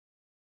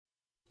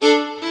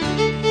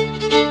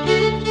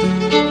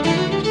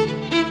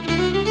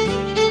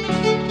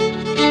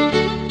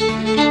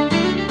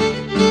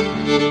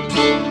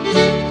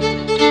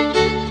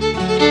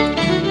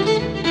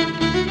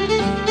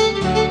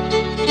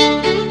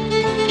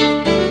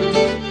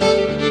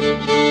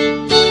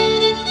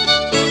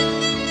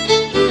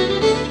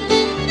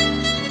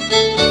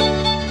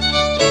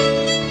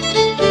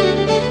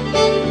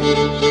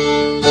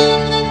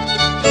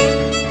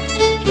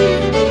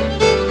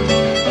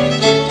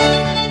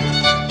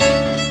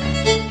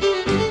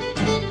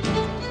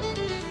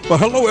Well,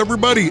 hello,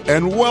 everybody,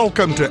 and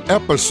welcome to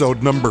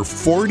episode number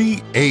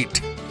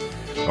 48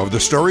 of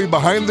The Story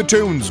Behind the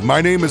Tunes. My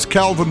name is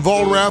Calvin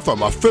Vollrath.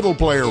 I'm a fiddle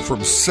player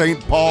from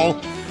St. Paul,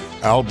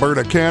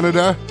 Alberta,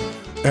 Canada,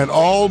 and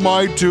all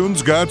my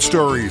tunes got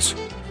stories.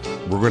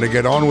 We're going to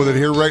get on with it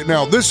here right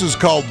now. This is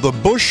called The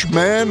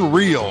Bushman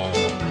Reel.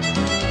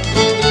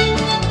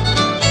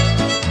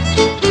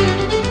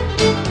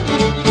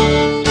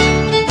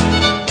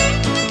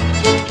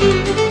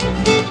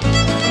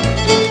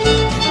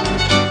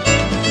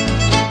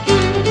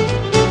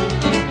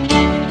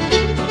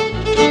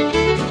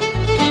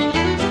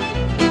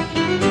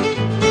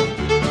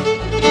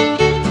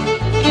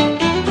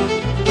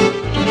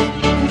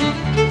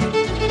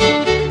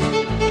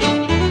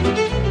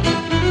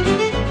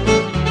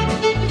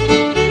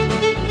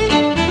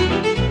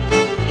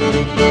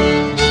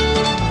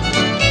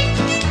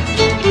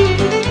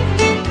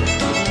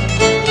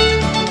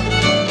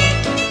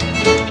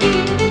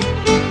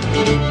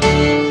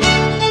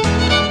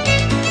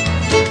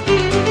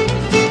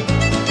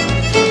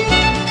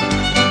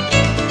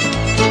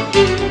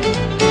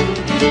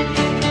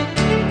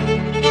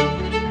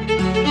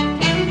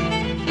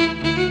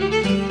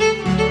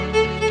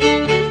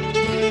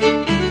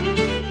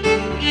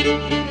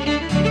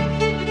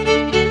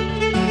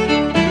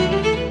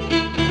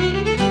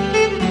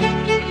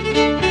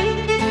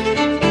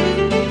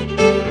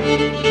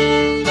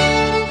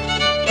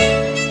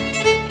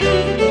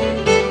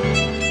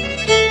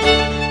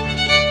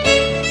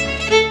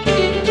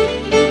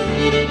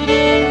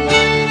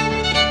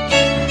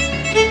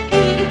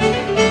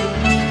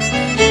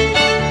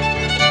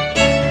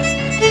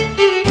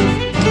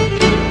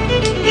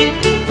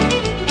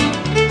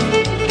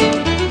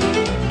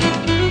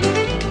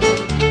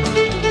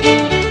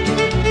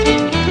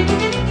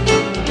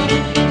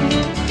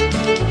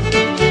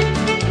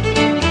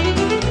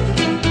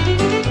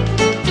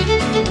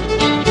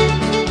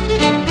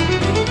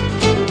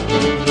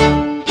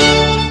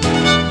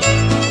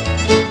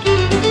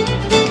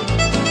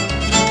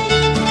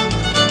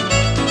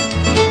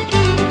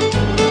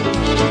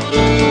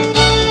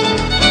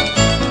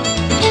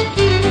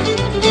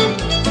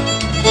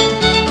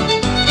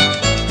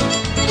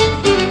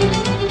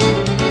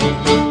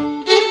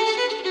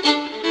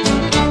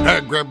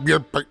 Grab your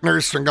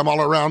partners, sing them all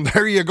around.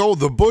 There you go,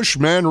 The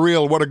Bushman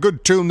Reel. What a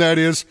good tune that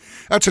is.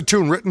 That's a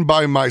tune written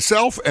by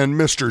myself and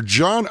Mr.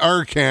 John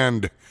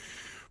Arcand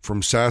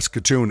from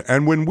Saskatoon.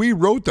 And when we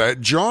wrote that,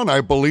 John,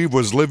 I believe,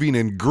 was living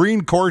in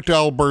Greencourt,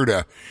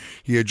 Alberta.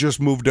 He had just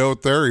moved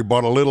out there. He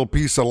bought a little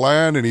piece of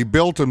land and he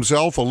built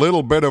himself a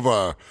little bit of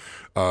a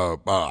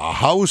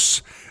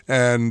house.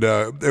 And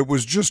it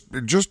was just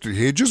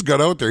he just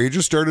got out there. He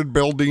just started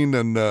building,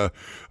 and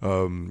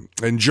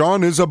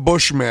John is a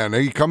bushman.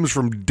 He comes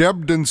from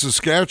Debden,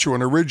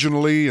 Saskatchewan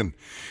originally, and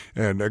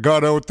I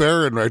got out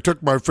there and I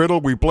took my fiddle.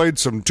 We played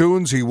some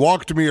tunes. He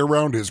walked me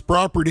around his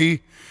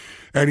property,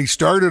 and he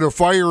started a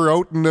fire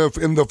out in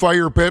the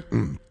fire pit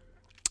and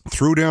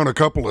threw down a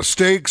couple of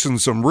steaks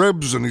and some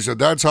ribs, and he said,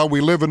 "That's how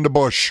we live in the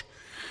bush."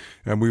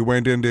 And we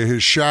went into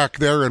his shack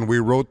there and we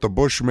wrote The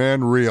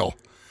Bushman Reel.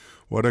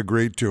 What a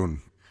great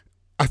tune.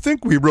 I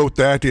think we wrote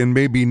that in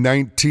maybe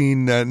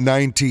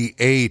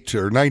 1998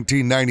 or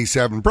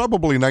 1997,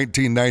 probably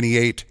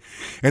 1998,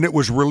 and it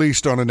was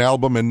released on an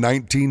album in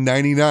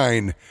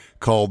 1999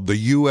 called The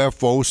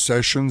UFO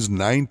Sessions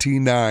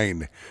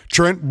 99.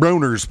 Trent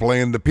Bruner's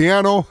playing the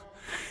piano,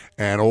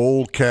 and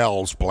old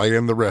Cal's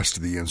playing the rest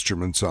of the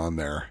instruments on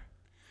there.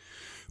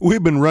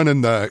 We've been running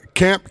the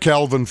Camp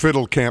Calvin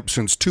Fiddle Camp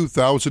since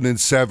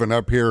 2007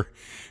 up here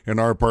in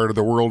our part of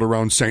the world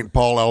around St.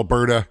 Paul,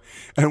 Alberta,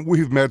 and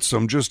we've met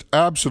some just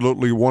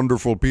absolutely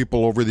wonderful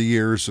people over the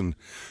years, and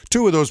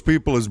two of those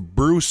people is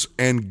Bruce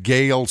and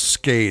Gail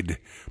Skade.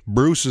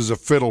 Bruce is a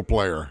fiddle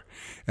player,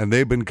 and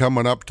they've been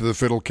coming up to the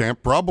fiddle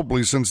camp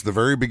probably since the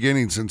very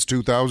beginning, since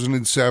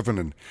 2007,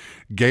 and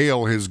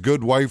Gail, his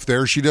good wife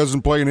there, she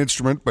doesn't play an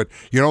instrument, but,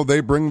 they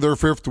bring their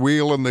fifth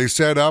wheel and they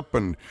set up,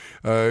 and,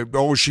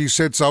 she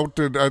sits out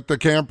at the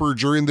camper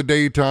during the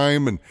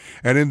daytime, and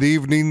in the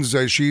evenings,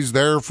 she's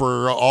there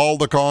for all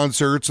the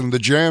concerts and the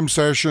jam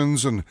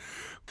sessions, and,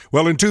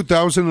 well, in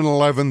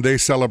 2011, they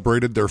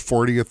celebrated their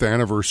 40th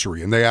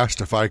anniversary, and they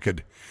asked if I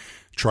could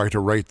try to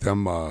write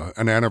them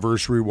an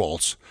anniversary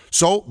waltz.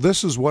 So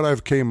this is what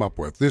I've came up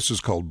with. This is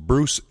called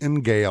Bruce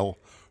and Gail,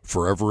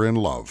 Forever in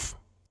Love.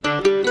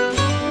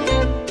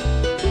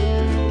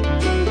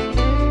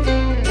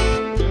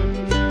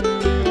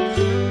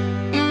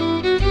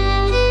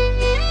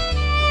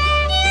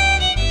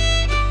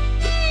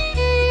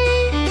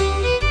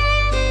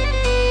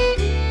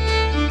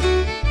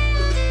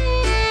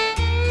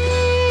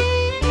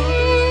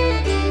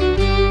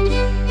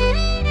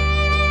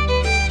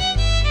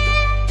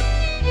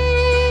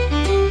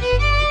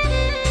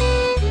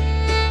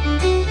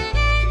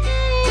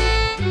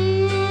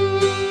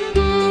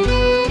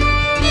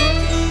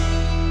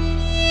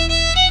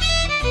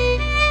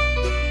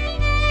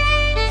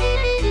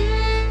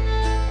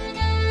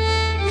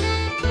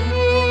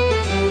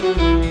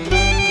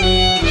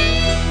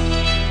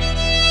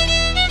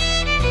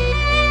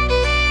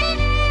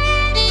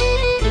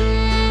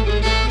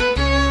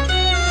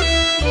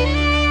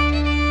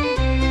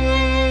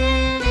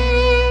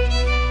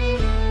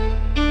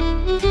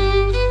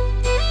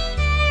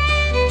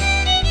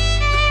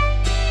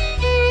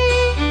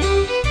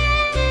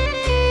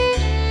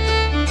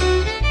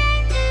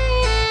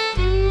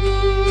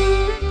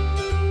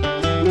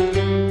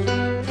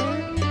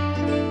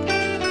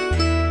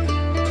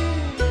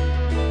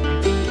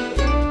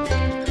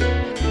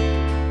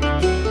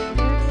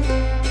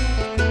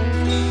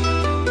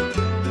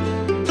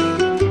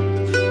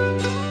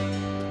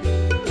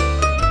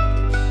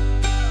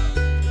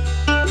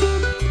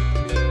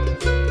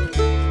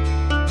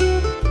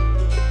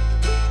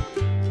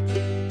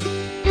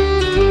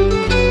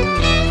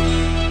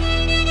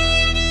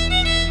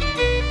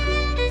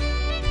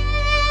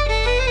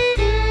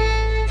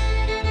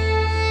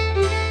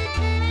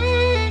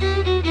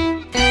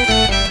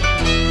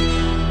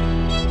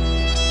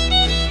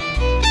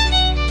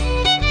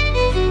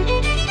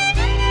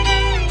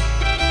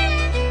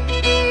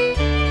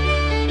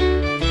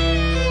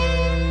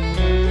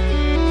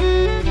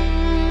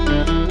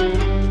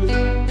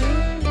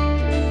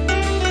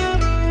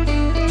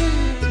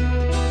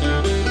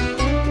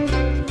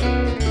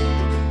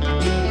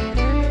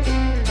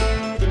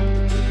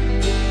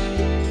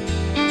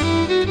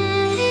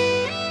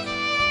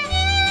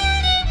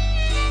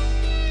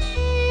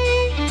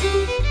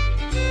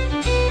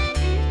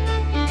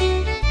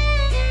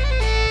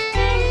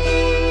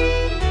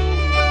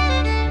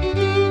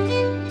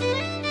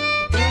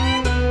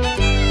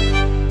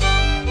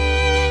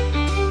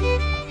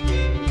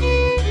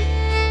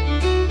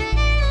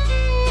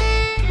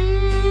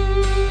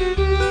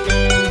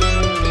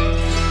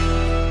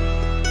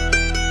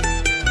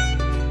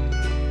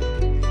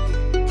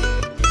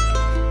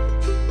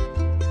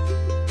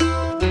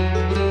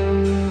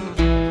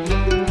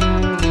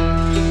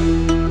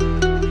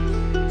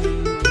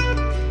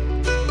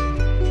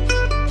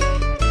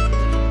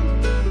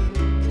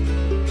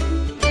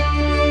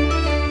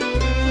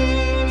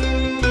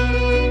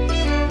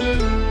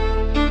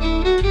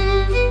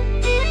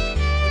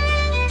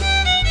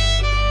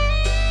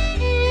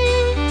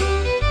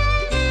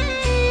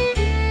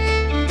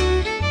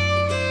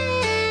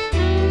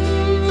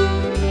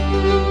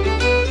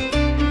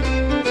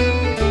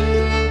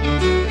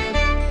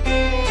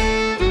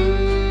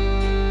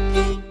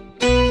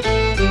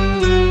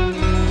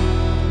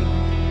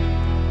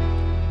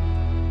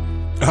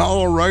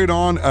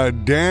 a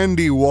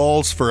dandy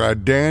waltz for a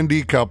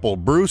dandy couple,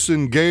 Bruce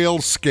and Gail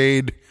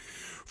Skade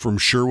from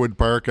Sherwood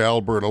Park,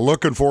 Alberta.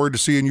 Looking forward to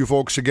seeing you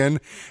folks again.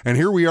 And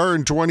here we are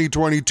in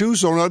 2022,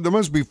 so now they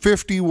must be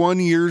 51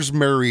 years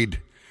married.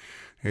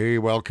 Hey,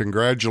 well,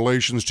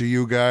 congratulations to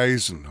you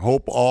guys, and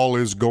hope all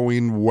is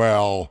going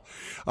well.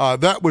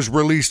 That was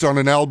released on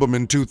an album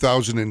in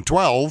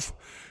 2012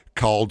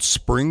 called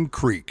Spring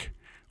Creek.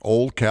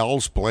 Old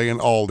Cal's playing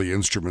all the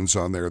instruments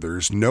on there.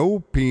 There's no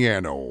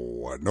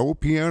piano. No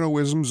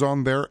pianoisms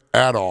on there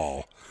at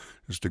all.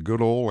 Just a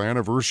good old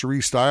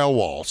anniversary-style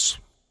waltz.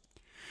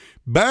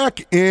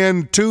 Back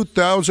in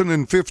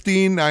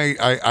 2015,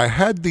 I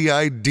had the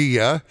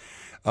idea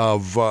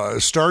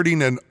of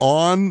starting an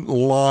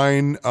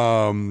online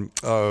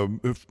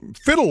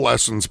fiddle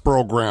lessons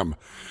program.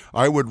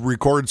 I would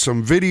record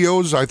some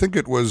videos. I think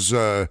it was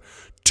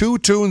 2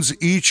 tunes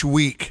each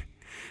week.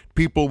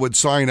 People would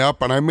sign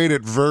up, and I made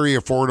it very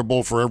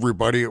affordable for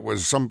everybody. It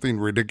was something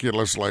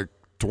ridiculous like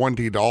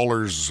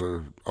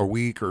 $20 a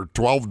week or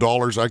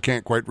 $12. I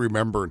can't quite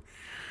remember.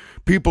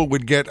 People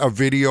would get a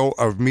video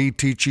of me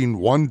teaching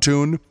one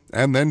tune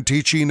and then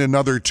teaching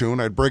another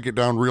tune. I'd break it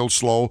down real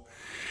slow.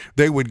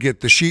 They would get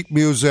the sheet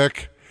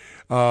music.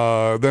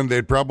 Then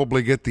they'd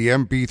probably get the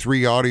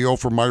MP3 audio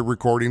from my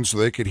recording so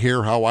they could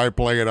hear how I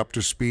play it up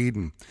to speed.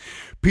 And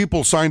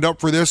people signed up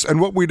for this.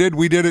 And what we did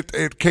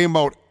it came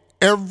out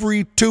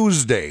every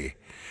Tuesday.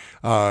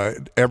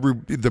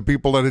 The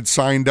people that had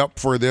signed up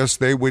for this,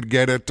 they would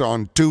get it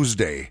on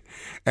Tuesday.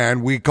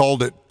 And we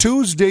called it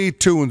Tuesday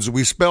Tunes.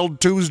 We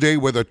spelled Tuesday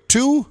with a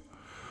 2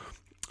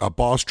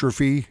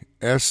 apostrophe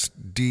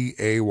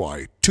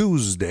SDAY.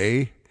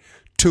 Tuesday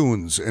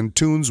Tunes. And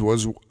Tunes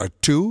was a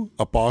 2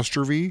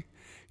 apostrophe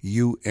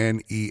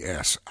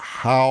UNES.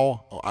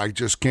 How? I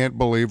just can't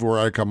believe where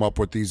I come up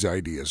with these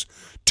ideas.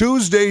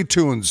 Tuesday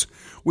Tunes.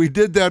 We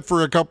did that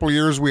for a couple of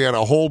years. We had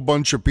a whole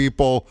bunch of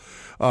people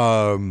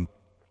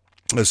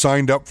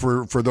signed up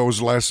for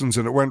those lessons,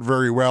 and it went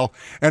very well.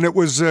 And it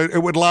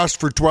would last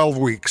for 12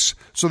 weeks,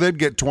 so they'd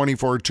get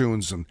 24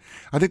 tunes. And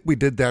I think we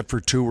did that for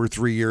 2 or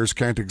 3 years.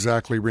 Can't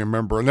exactly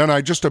remember. And then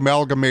I just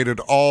amalgamated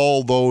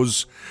all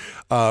those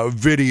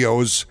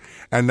videos,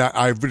 and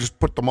I've just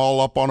put them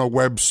all up on a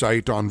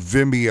website on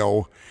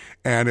Vimeo.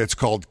 And it's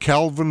called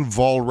Calvin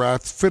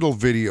Vollrath Fiddle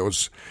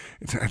Videos.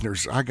 And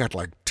I got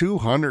like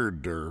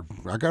 200, or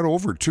I got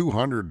over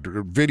 200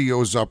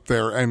 videos up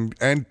there, and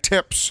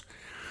tips.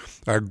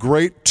 A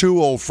great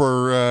tool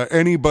for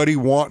anybody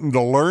wanting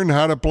to learn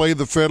how to play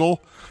the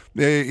fiddle.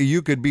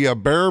 You could be a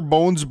bare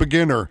bones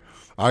beginner.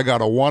 I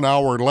got a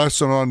 1-hour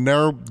lesson on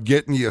there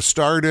getting you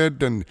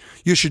started, and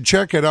you should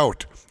check it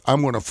out.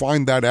 I'm going to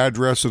find that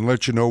address and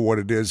let you know what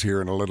it is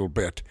here in a little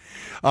bit.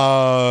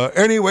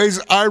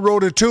 Anyways, I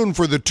wrote a tune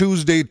for the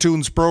Tuesday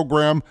Tunes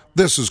program.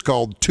 This is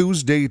called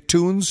Tuesday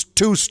Tunes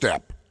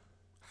 2-Step.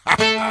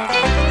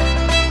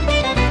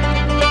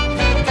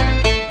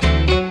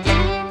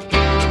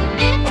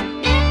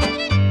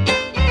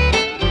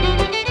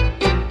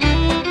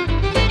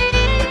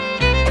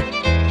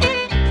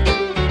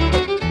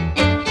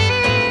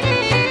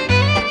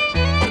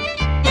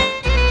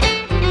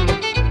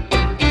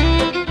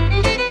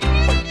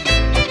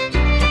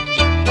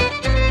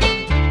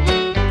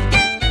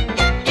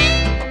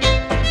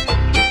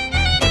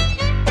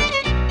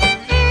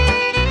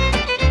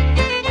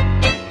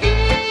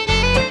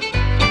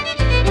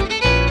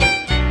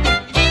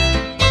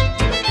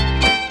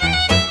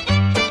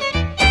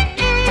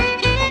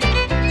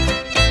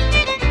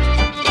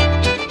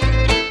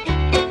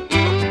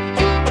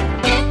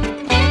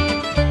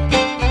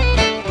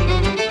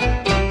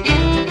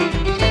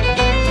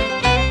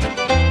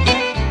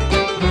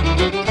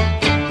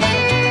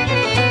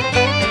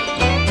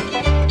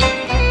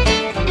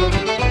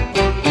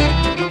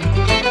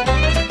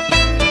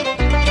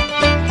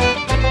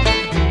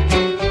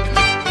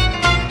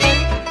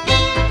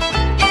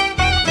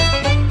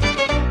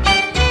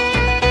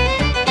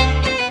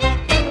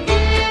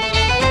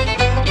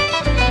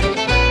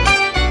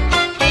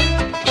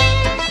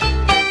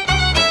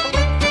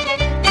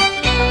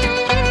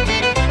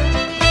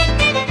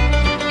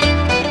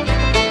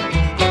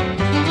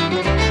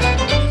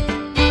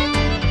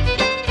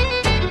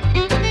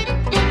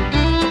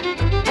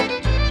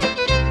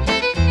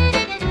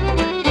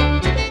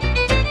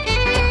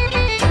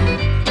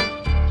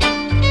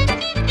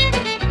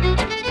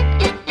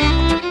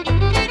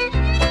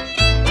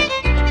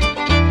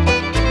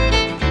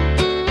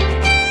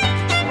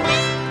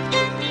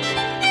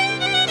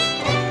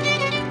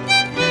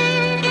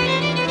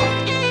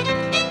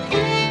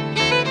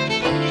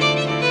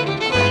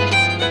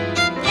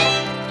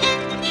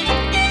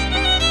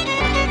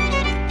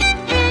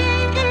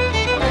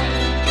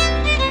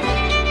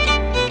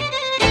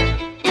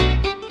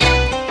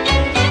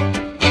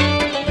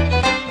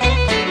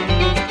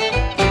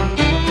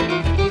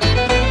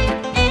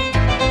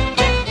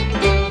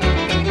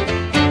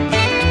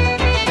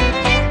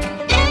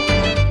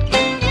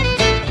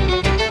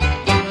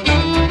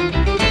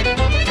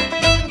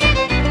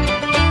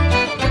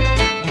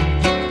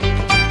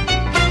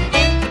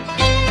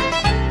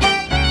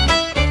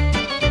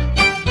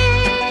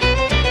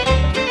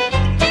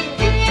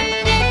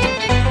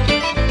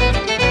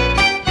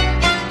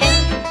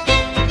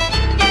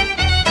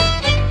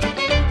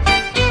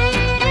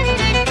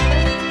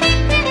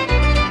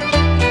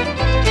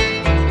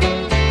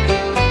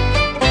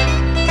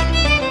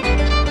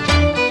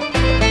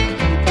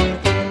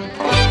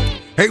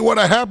 Hey, what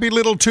a happy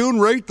little tune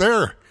right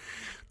there.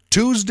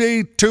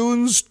 Tuesday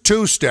Tunes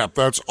Two-Step.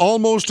 That's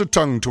almost a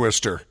tongue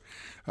twister.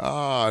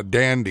 Ah,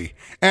 dandy.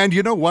 And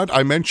you know what?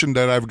 I mentioned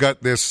that I've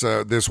got this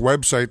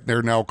website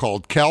there now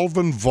called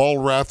Calvin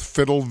Vollrath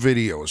Fiddle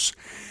Videos.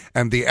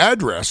 And the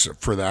address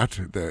for that,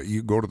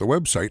 you go to the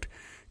website,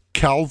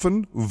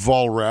 Calvin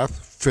Vollrath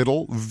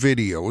Fiddle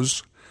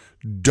Videos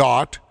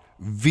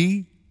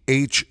 .vhx.tv.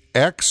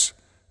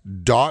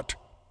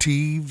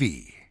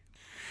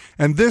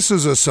 And this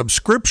is a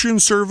subscription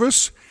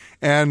service,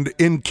 and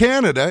in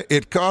Canada,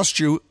 it costs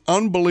you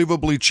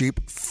unbelievably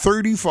cheap,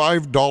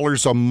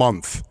 $35 a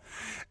month.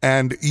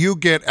 And you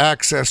get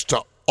access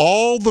to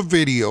all the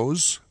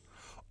videos,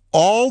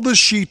 all the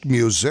sheet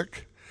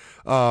music,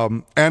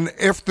 and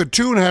if the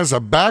tune has a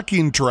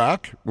backing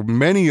track,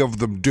 many of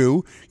them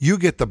do, you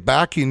get the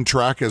backing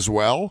track as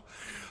well.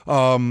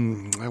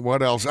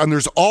 What else? And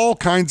there's all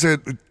kinds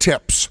of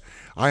tips.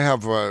 I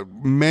have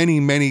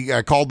many,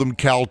 I call them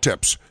Cal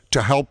tips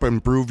to help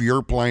improve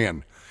your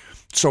playing.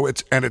 So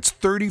it's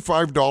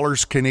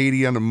 $35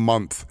 Canadian a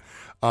month.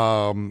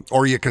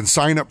 Or you can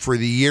sign up for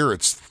the year.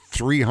 It's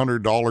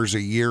 $300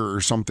 a year or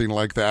something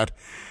like that.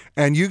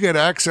 And you get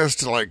access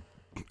to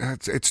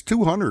it's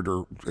 200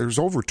 or there's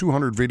over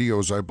 200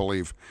 videos, I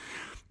believe.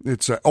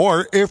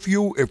 Or if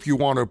you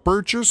want to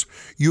purchase,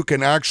 you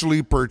can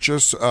actually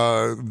purchase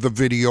the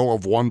video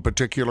of one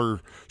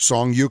particular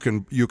song. You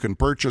can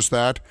purchase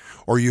that,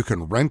 or you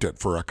can rent it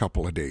for a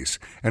couple of days,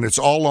 and it's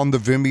all on the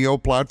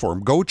Vimeo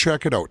platform. Go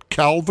check it out.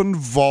 Calvin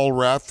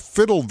Vollrath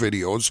Fiddle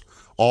Videos,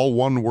 all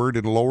one word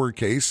in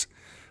lowercase.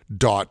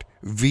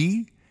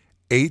 .vhx.tv.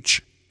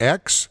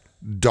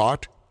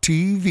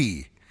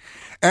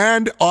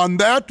 And on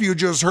that, you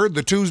just heard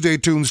the Tuesday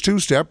Tunes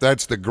Two-Step.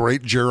 That's the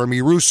great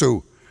Jeremy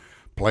Russo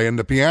playing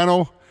the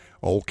piano.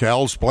 Old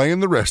Cal's playing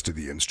the rest of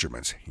the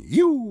instruments.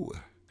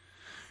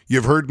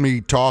 You've heard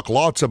me talk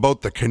lots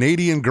about the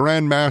Canadian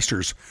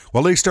Grandmasters.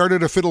 Well, they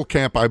started a fiddle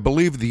camp. I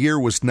believe the year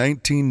was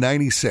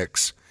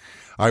 1996.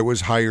 I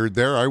was hired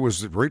there. I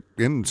was right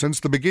in since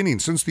the beginning,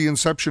 since the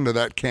inception of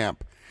that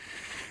camp.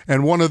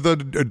 And one of the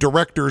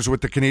directors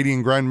with the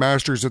Canadian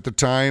Grandmasters at the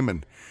time,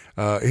 and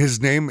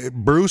his name,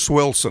 Bruce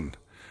Wilson,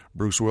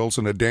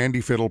 a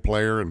dandy fiddle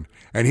player, and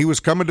he was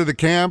coming to the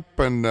camp,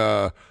 and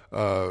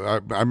I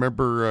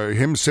remember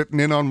him sitting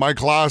in on my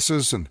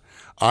classes, and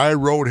I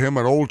wrote him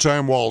an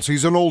old-time waltz.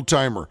 He's an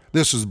old-timer.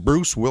 This is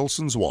Bruce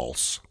Wilson's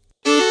Waltz.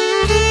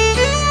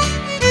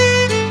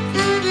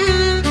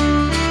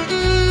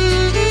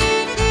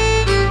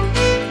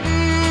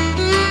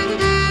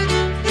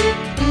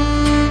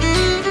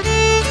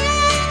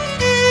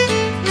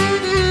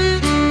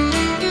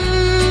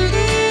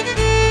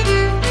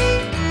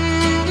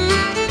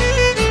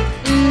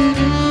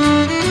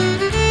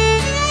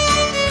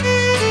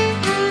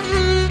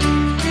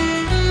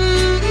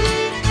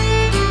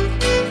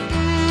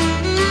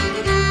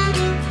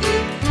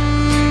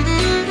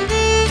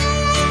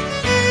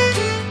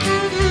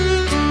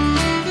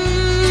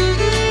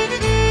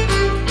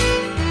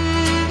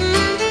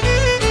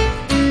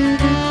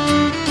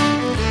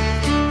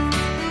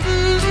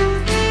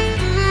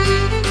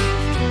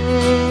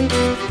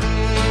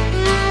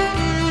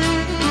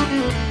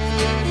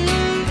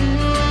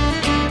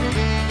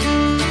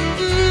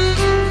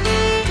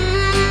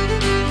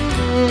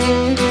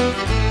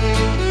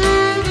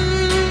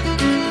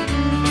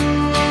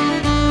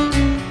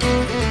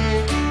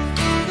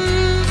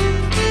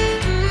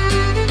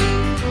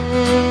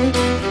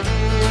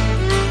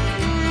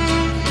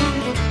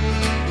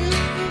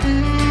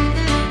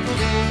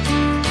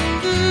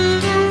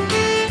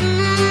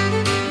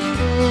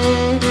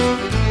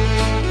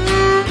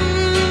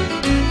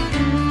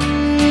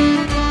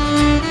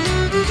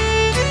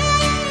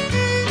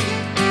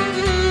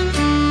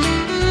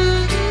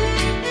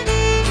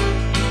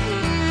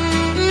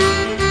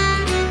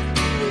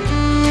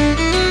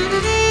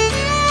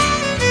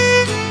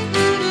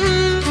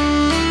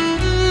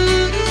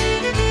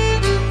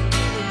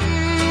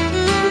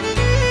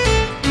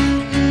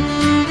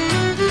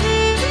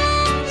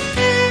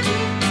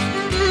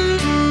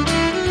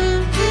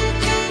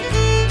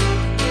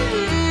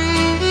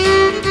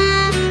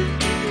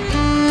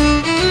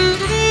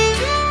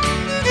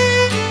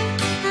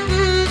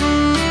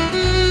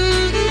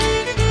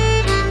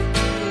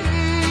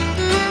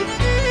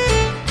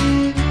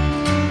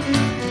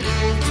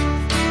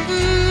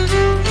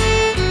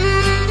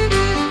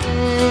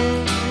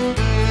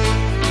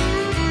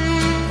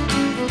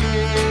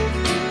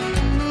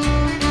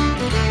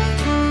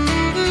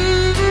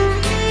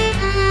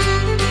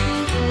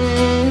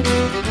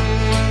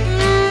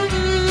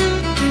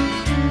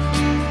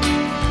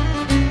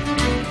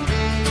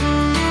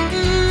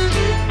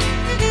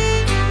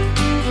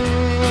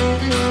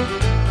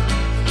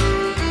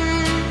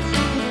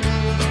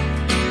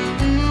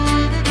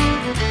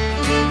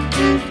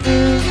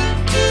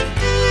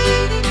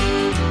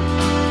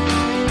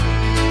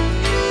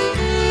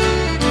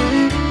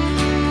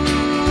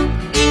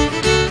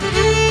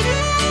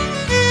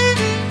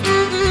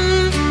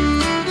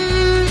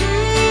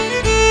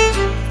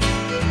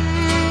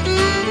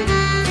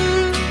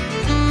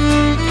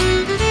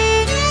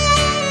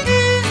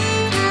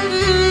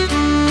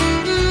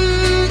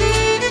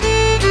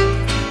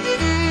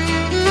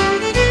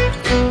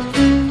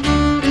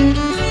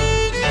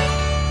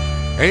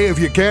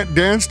 you can't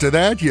dance to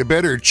that, you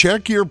better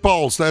check your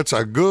pulse. That's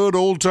a good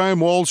old-time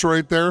waltz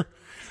right there.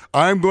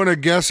 I'm going to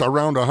guess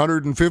around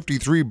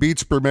 153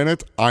 beats per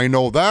minute. I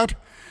know that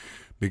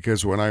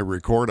because when I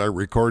record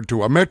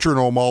to a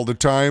metronome all the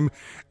time,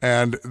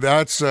 and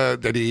that's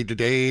and when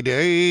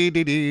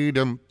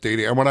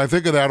I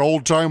think of that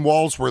old-time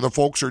waltz where the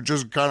folks are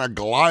just kind of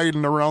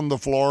gliding around the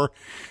floor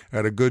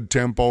at a good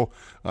tempo,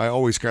 I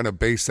always kind of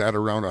base that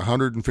around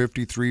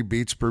 153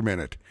 beats per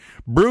minute.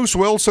 Bruce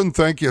Wilson,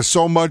 thank you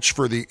so much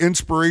for the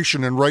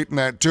inspiration in writing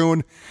that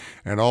tune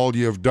and all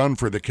you've done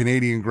for the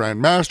Canadian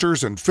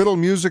Grandmasters and fiddle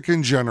music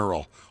in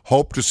general.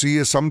 Hope to see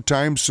you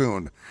sometime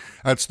soon.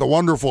 That's the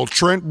wonderful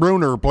Trent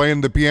Bruner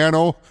playing the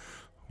piano.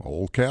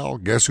 Old Cal.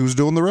 Guess who's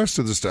doing the rest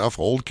of the stuff?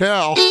 Old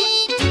Cal.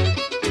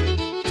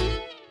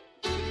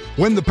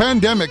 When the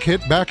pandemic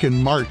hit back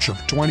in March of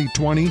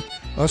 2020,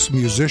 us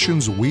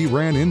musicians, we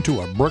ran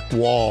into a brick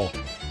wall.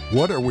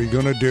 What are we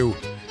going to do?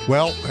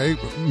 Well, hey,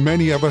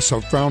 many of us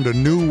have found a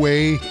new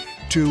way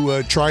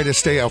to try to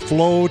stay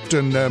afloat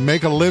and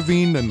make a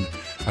living, and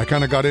I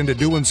kind of got into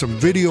doing some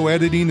video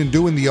editing and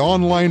doing the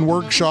online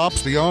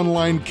workshops, the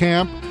online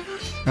camp,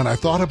 and I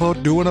thought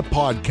about doing a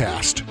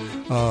podcast,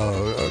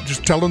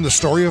 just telling the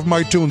story of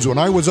my tunes. When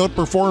I was out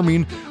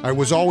performing, I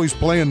was always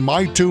playing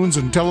my tunes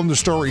and telling the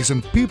stories,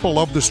 and people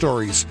love the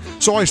stories.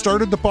 So I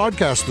started the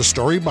podcast, The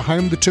Story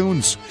Behind the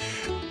Tunes,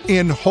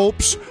 in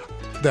hopes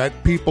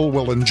that people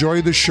will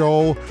enjoy the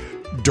show,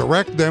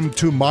 direct them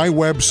to my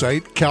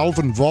website,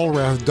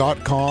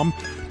 calvinvollrath.com,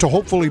 to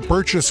hopefully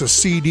purchase a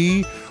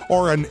CD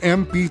or an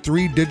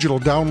MP3 digital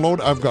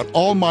download. I've got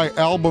all my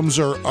albums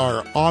are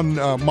on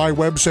my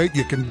website.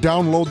 You can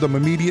download them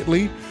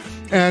immediately.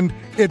 And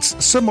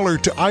it's similar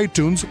to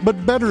iTunes,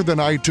 but better than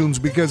iTunes,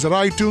 because at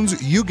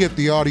iTunes, you get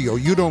the audio.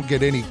 You don't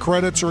get any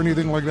credits or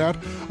anything like that.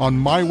 On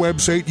my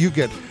website, you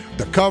get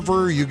the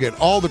cover, you get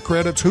all the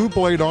credits, who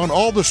played on,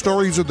 all the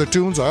stories of the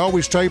tunes. I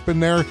always type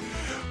in there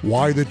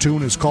why the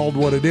tune is called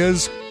what it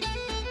is.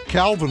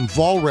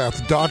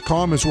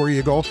 CalvinVollrath.com is where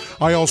you go.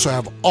 I also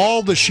have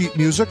all the sheet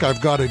music.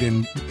 I've got it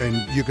in, and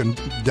you can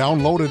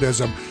download it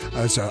as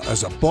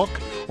a book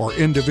or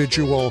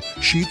individual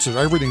sheets.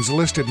 Everything's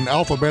listed in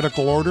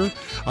alphabetical order.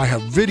 I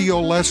have video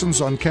lessons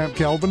on Camp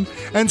Calvin.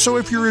 And so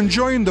if you're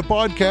enjoying the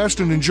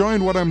podcast and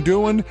enjoying what I'm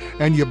doing,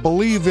 and you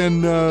believe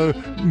in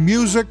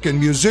music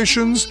and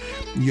musicians,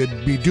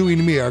 you'd be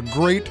doing me a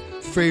great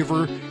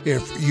favor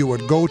if you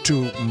would go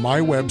to my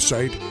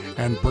website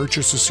and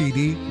purchase a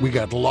CD. We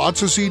got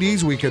lots of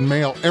CDs we can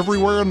mail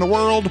everywhere in the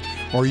world,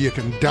 or you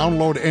can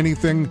download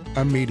anything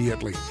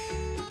immediately.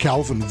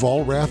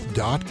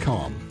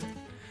 CalvinVollrath.com.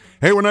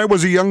 Hey, when I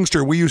was a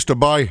youngster, we used to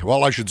buy,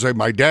 well, I should say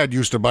my dad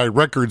used to buy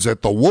records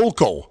at the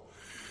Woolco.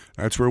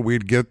 That's where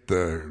we'd get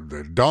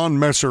the Don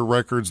Messer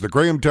records, the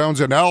Graham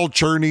Townsend, Al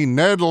Cherney,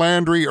 Ned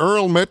Landry,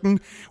 Earl Mitten.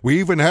 We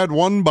even had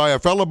one by a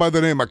fellow by the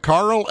name of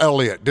Carl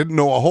Elliott. Didn't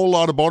know a whole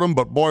lot about him,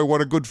 but boy,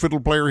 what a good fiddle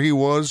player he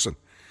was. And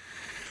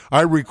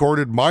I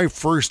recorded my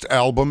first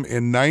album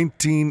in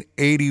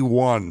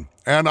 1981.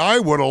 And I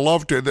would have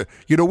loved to.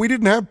 We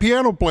didn't have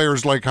piano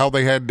players like how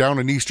they had down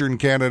in Eastern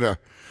Canada.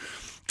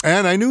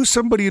 And I knew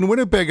somebody in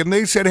Winnipeg, and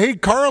they said, hey,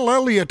 Carl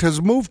Elliott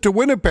has moved to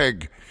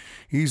Winnipeg.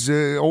 He's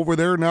over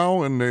there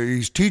now, and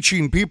he's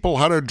teaching people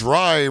how to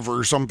drive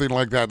or something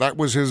like that. That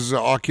was his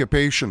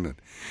occupation.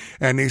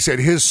 And he said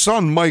his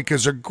son, Mike,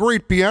 is a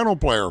great piano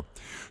player.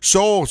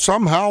 So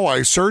somehow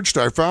I searched.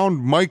 I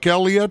found Mike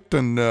Elliott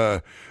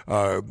and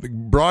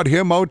brought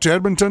him out to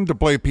Edmonton to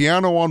play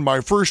piano on my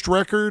first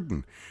record.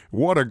 And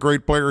what a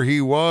great player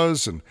he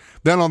was. And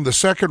then on the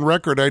second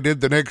record I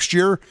did the next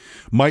year,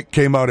 Mike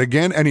came out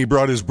again, and he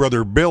brought his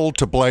brother Bill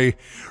to play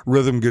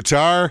rhythm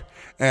guitar.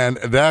 And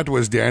that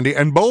was dandy.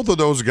 And both of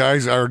those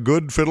guys are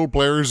good fiddle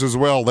players as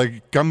well.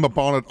 They come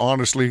upon it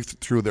honestly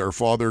through their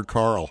father,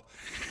 Carl.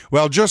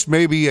 Well, just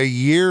maybe a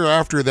year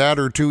after that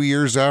or 2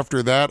 years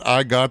after that,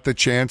 I got the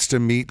chance to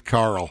meet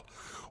Carl.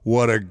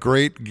 What a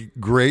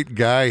great, great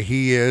guy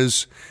he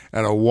is,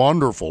 and a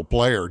wonderful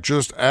player.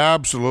 Just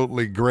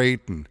absolutely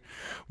great. And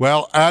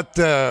well, at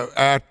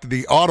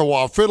the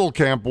Ottawa Fiddle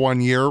Camp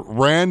one year,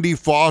 Randy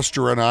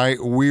Foster and I,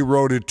 we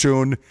wrote a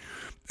tune,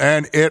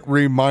 and it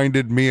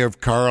reminded me of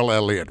Carl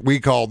Elliott. We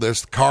call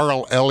this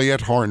Carl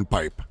Elliott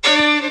Hornpipe.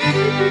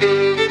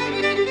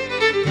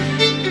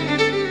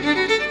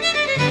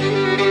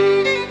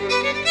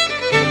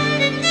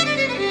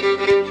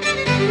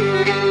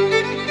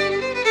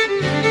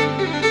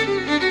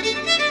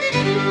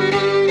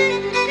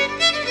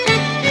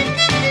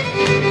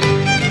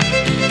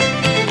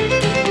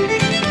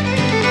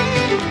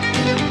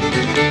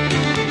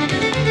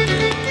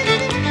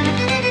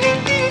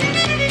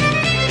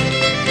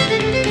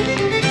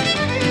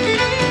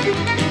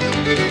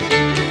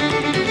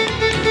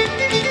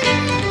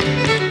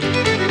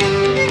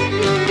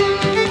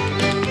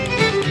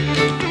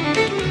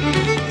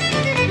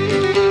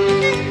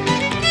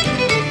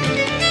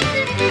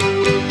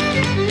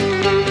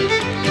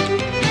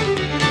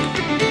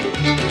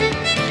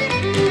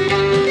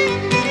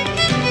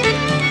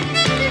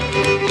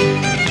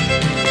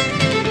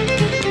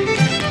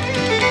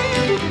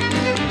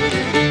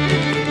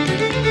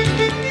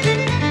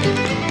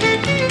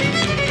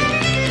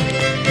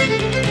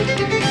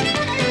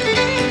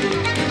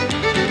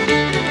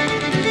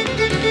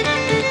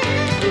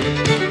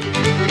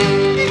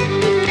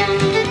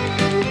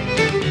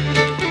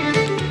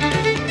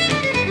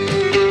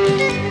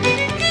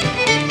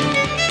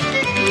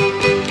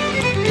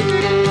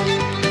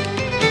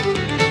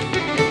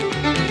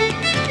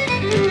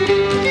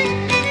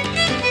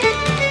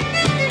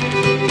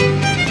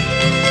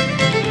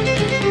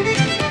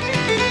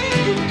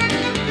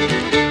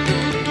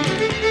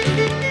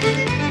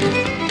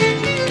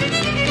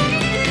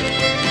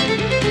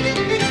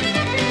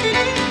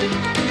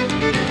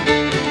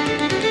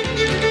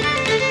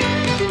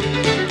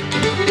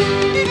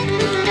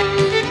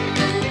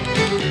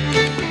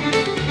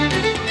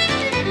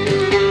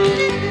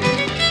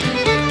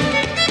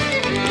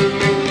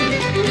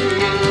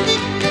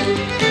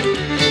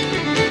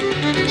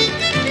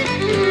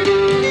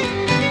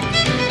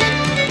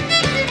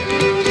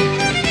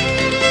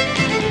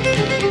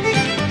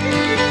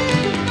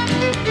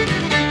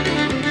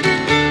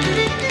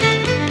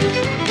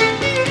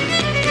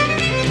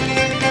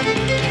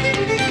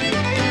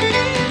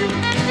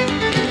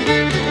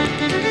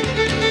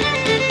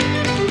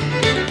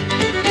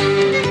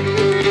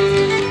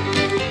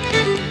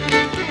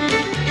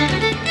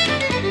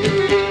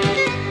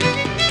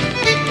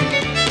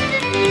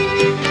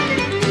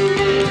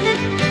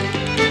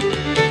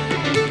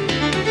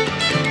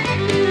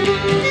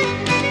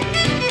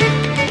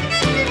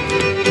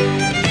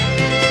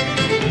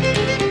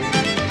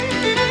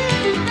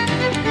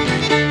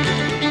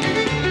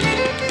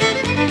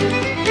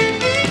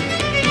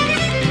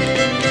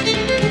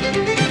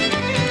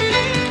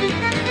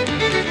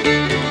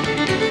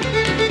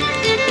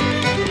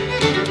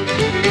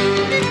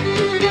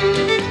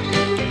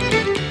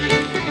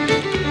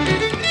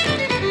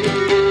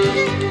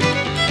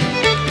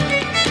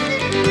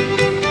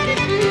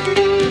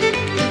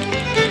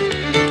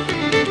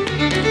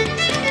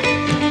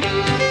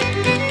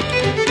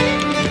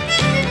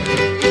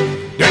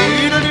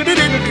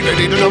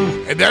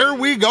 There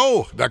we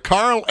go. The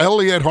Carl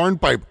Elliott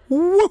hornpipe.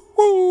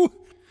 Woo-hoo.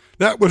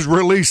 That was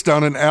released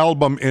on an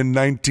album in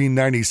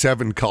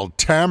 1997 called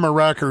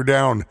Tamaracker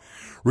Down.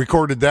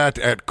 Recorded that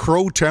at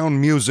Crowtown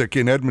Music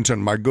in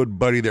Edmonton. My good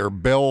buddy there,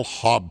 Bill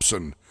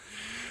Hobson.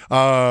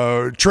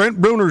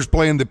 Trent Bruner's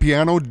playing the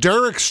piano.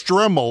 Derek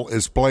Stremmel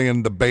is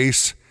playing the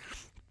bass.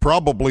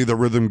 Probably the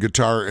rhythm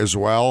guitar as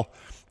well.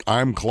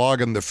 I'm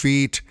clogging the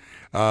feet.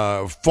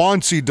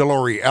 Alphonse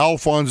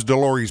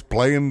Delory's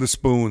playing the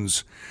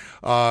spoons.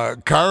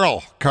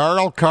 Carl,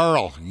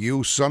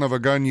 you son of a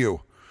gun,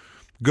 you.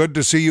 Good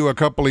to see you. A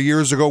couple of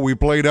years ago, we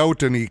played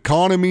out in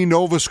Economy,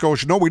 Nova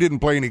Scotia. No, we didn't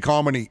play in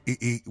Economy.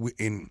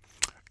 In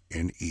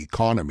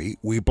Economy,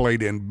 we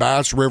played in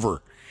Bass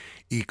River.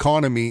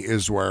 Economy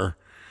is where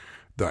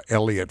the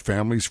Elliott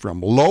family's from.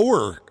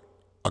 Lower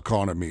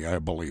Economy, I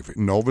believe,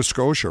 in Nova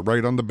Scotia,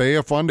 right on the Bay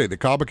of Fundy, the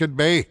Cobequid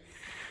Bay.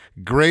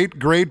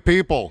 Great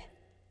people.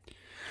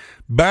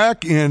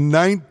 Back in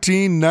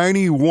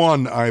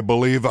 1991, I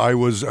believe, I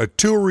was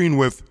touring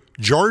with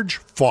George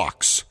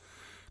Fox,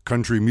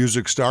 country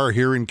music star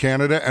here in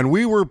Canada, and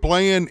we were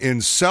playing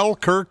in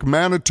Selkirk,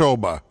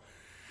 Manitoba.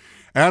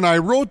 And I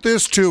wrote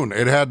this tune.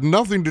 It had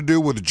nothing to do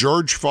with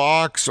George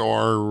Fox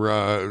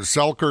or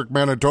Selkirk,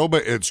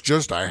 Manitoba. It's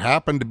just I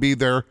happened to be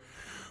there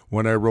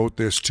when I wrote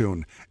this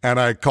tune. And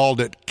I called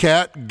it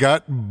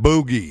Catgut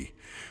Boogie.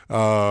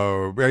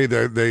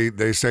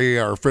 They say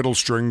our fiddle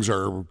strings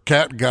are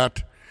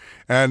catgut.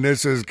 And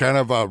this is kind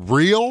of a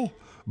real,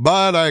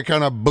 but I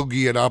kind of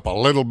boogie it up a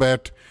little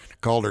bit.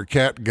 Called her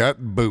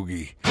Catgut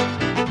Boogie.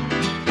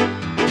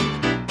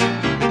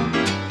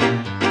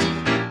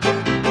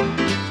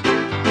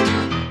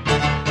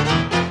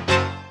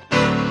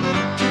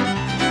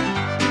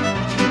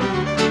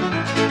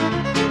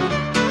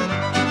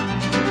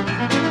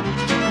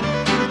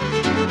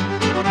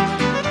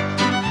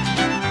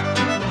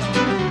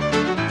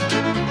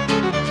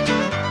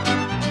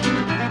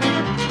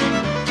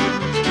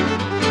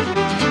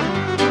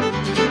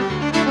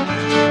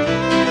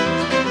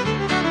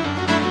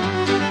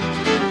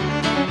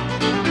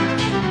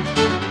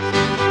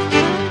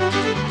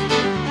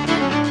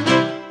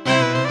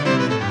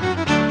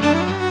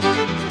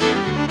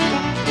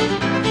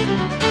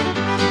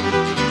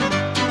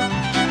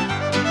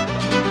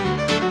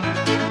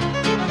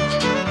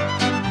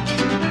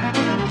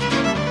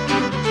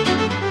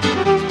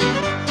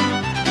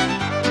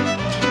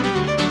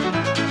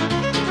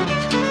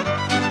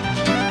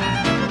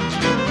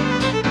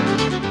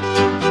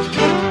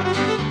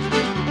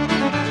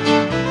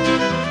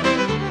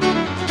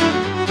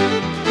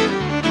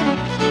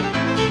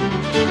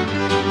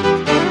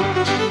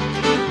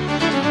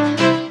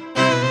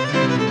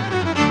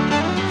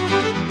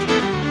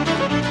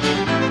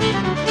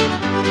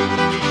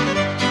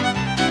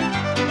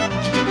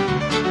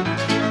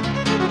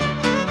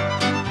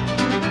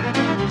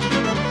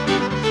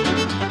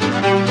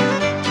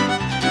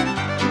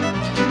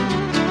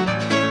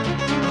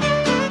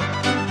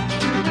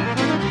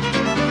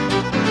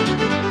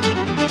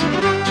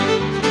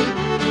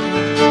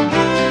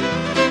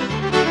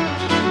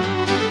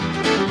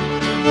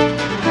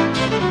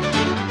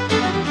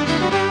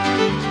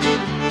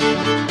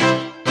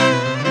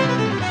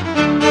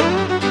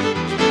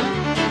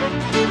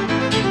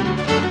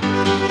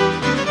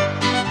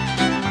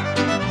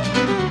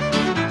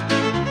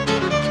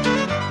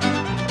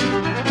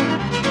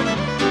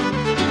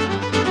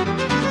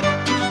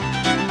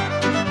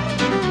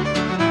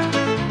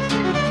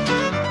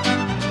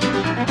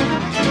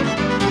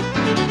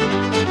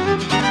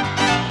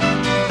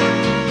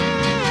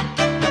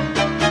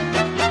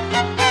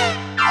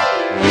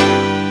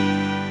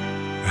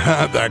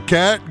 The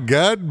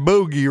Catgut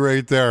Boogie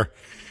right there.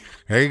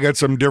 Hey, got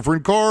some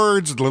different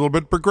chords, a little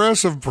bit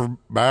progressive for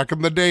back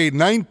in the day.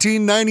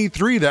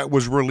 1993, that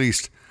was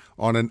released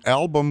on an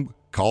album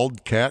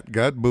called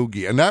Catgut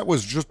Boogie, and that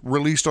was just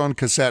released on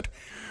cassette.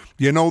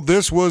 You know,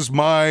 this was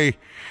my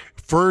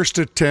first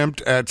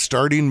attempt at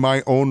starting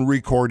my own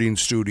recording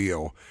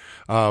studio.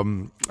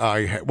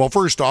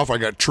 First off, I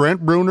got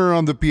Trent Bruner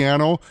on the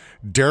piano,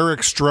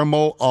 Derek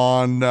Stremmel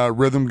on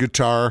rhythm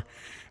guitar,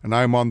 and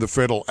I'm on the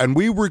fiddle. And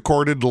we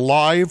recorded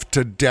live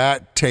to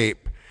DAT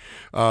tape.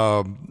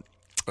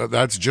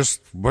 That's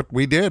just what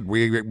we did.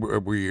 We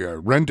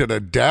rented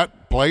a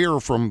DAT player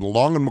from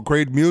Long and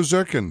McQuaid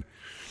Music, and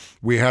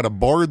we had a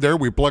board there.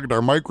 We plugged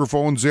our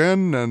microphones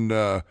in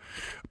and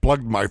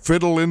plugged my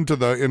fiddle into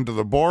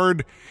the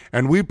board,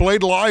 and we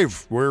played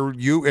live.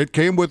 It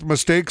came with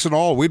mistakes and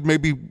all. We'd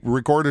maybe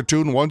record a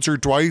tune once or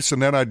twice, and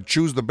then I'd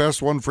choose the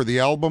best one for the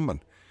album.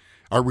 And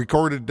I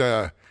recorded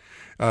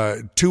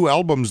 2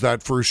 albums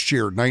that first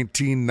year.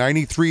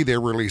 1993, they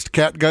released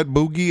Catgut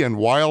Boogie and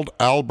Wild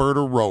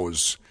Alberta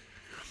Rose.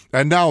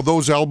 And now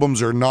those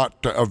albums are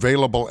not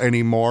available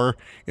anymore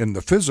in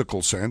the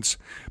physical sense,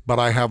 but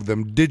I have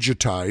them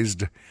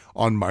digitized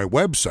on my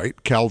website,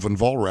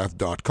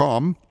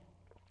 calvinvolrath.com,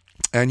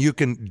 and you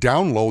can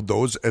download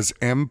those as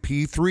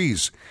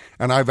MP3s.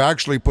 And I've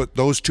actually put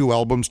those 2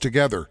 albums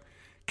together,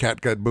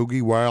 Catgut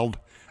Boogie, Wild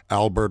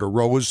Alberta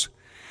Rose.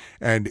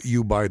 and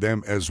you buy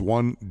them as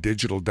one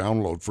digital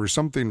download for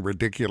something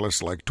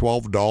ridiculous like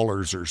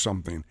 $12 or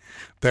something.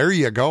 There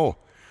you go.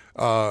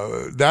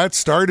 That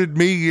started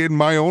me in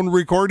my own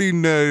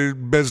recording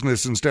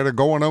business. Instead of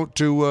going out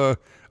to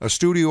a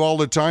studio all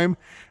the time,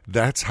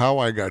 that's how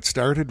I got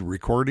started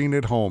recording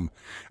at home.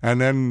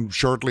 And then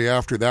shortly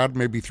after that,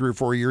 maybe 3 or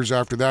 4 years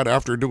after that,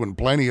 after doing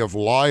plenty of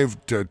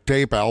live to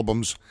tape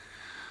albums,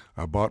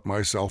 I bought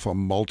myself a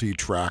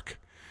multi-track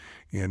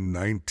in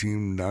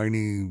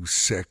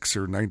 1996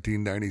 or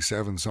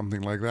 1997,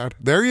 something like that.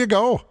 There you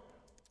go.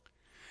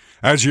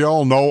 As you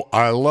all know,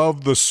 I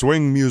love the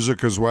swing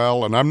music as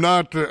well, and I'm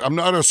not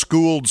a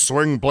schooled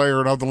swing player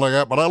or nothing like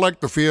that, but I like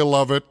the feel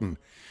of it, and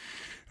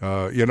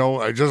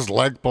I just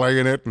like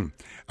playing it. And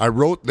I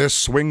wrote this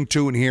swing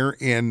tune here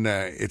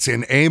it's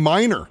in A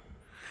minor.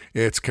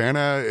 It's kind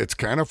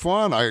of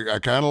fun. I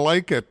kind of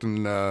like it,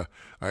 and A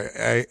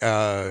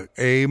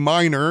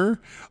minor.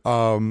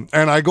 And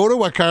I go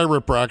to a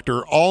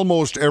chiropractor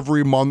almost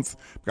every month.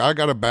 I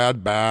got a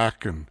bad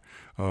back, and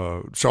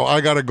so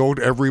I got to go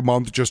every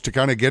month just to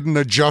kind of get an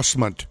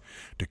adjustment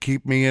to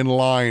keep me in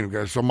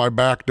line so my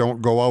back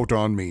don't go out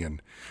on me.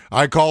 And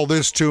I call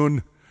this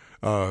tune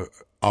a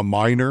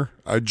minor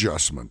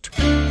adjustment.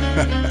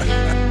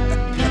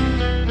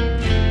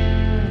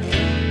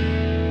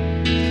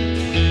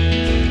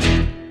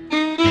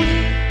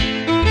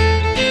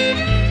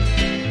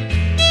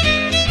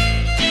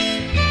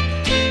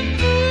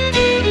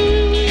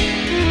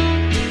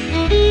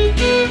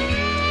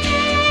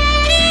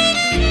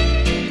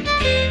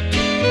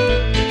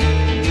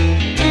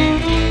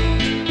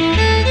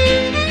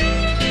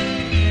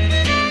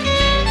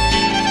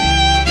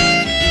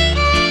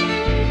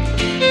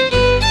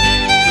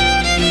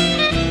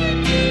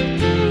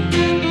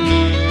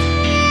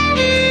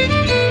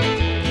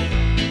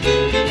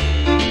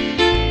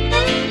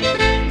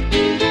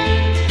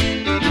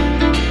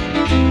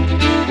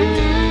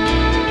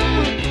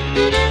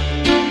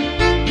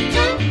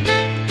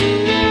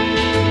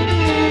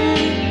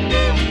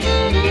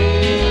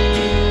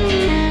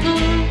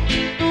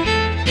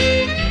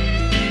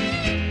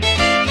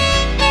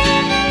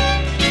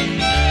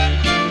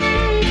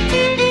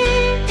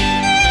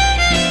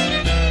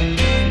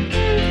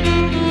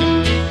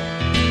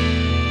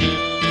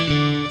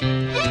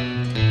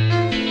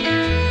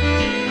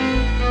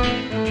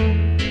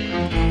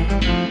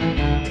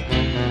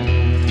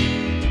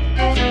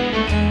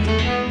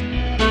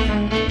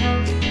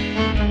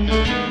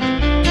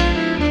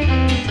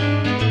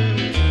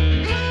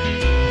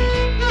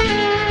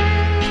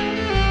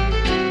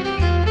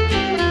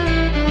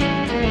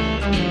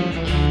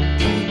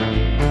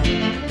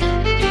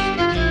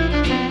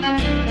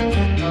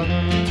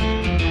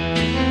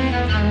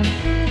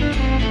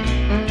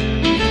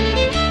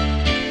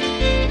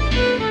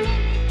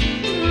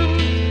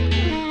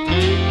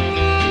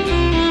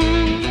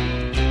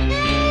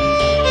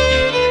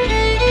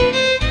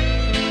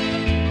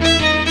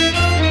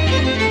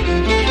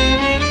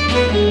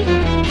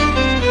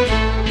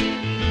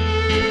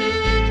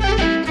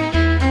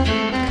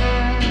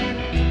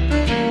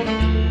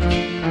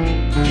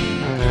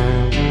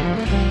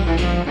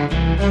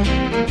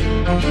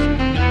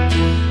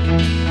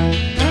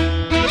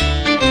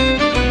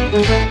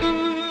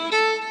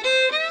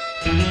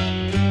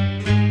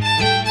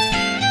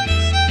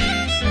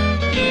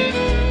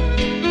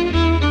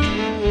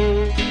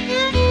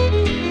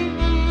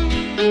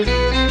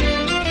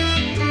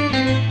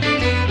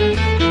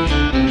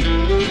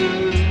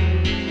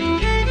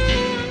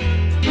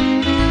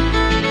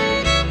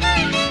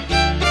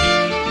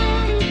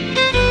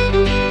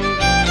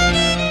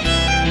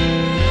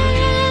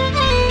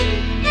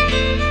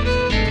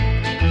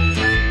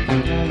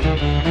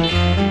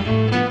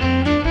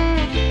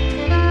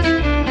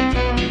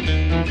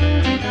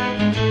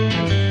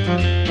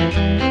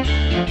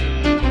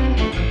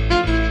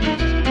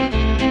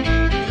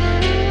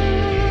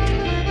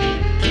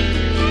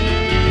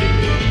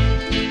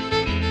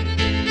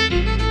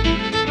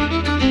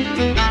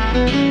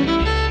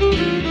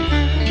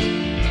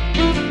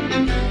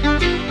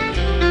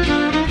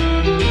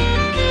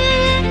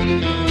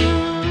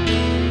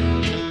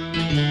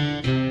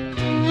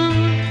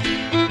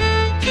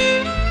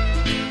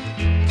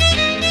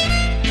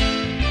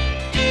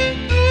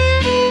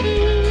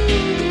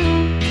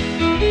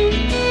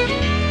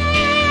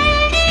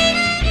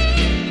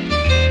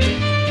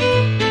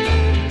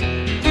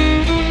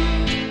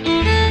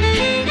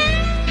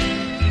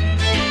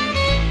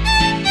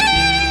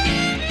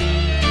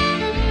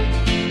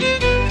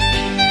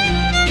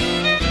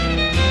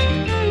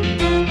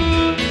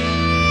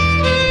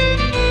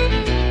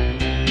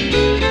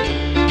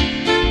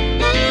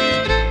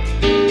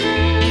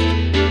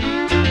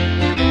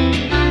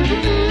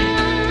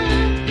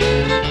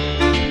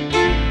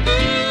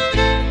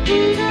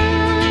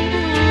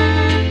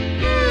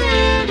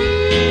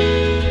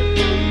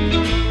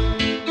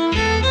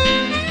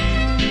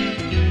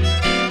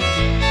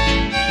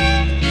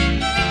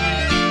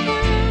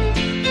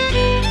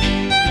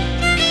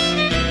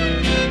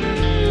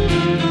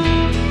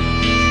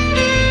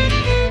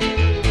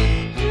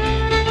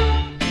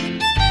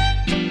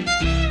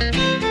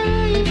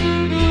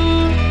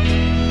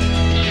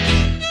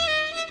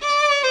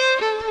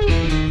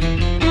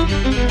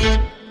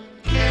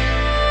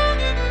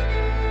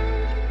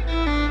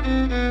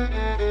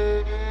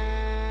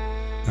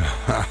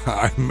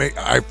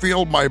 I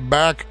feel my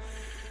back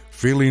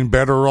feeling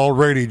better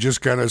already.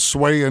 Just kind of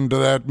sway into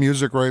that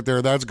music right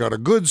there. That's got a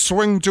good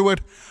swing to it.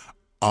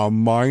 A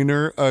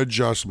minor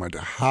adjustment.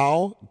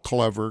 How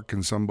clever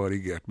can somebody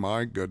get?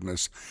 My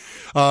goodness.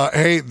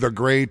 Hey, the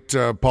great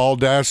Paul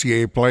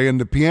Dacier playing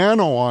the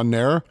piano on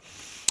there.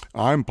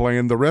 I'm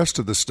playing the rest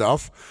of the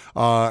stuff.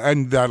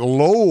 And that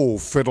low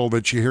fiddle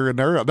that you hear in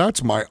there,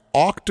 that's my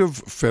octave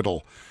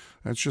fiddle.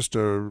 That's just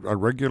a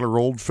regular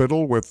old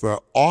fiddle with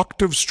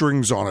octave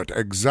strings on it.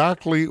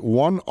 Exactly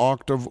 1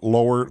 octave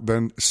lower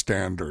than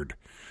standard.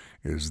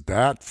 Is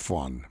that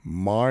fun?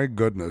 My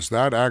goodness.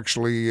 That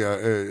actually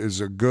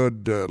is a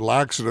good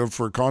laxative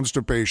for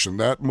constipation.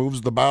 That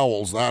moves the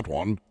bowels, that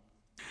one.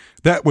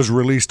 That was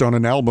released on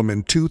an album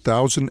in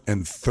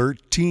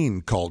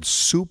 2013 called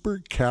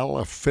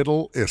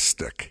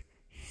Supercalifidalistic.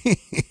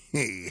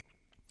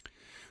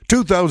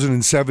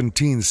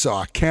 2017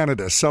 saw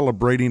Canada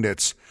celebrating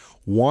its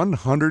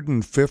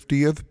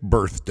 150th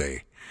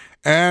birthday.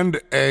 And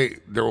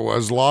there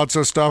was lots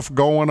of stuff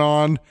going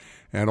on.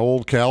 And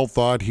old Cal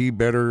thought he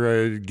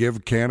better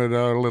give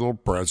Canada a little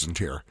present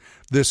here.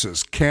 This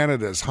is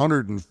Canada's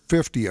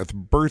 150th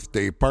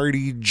birthday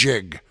party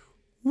jig.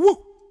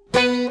 Woo!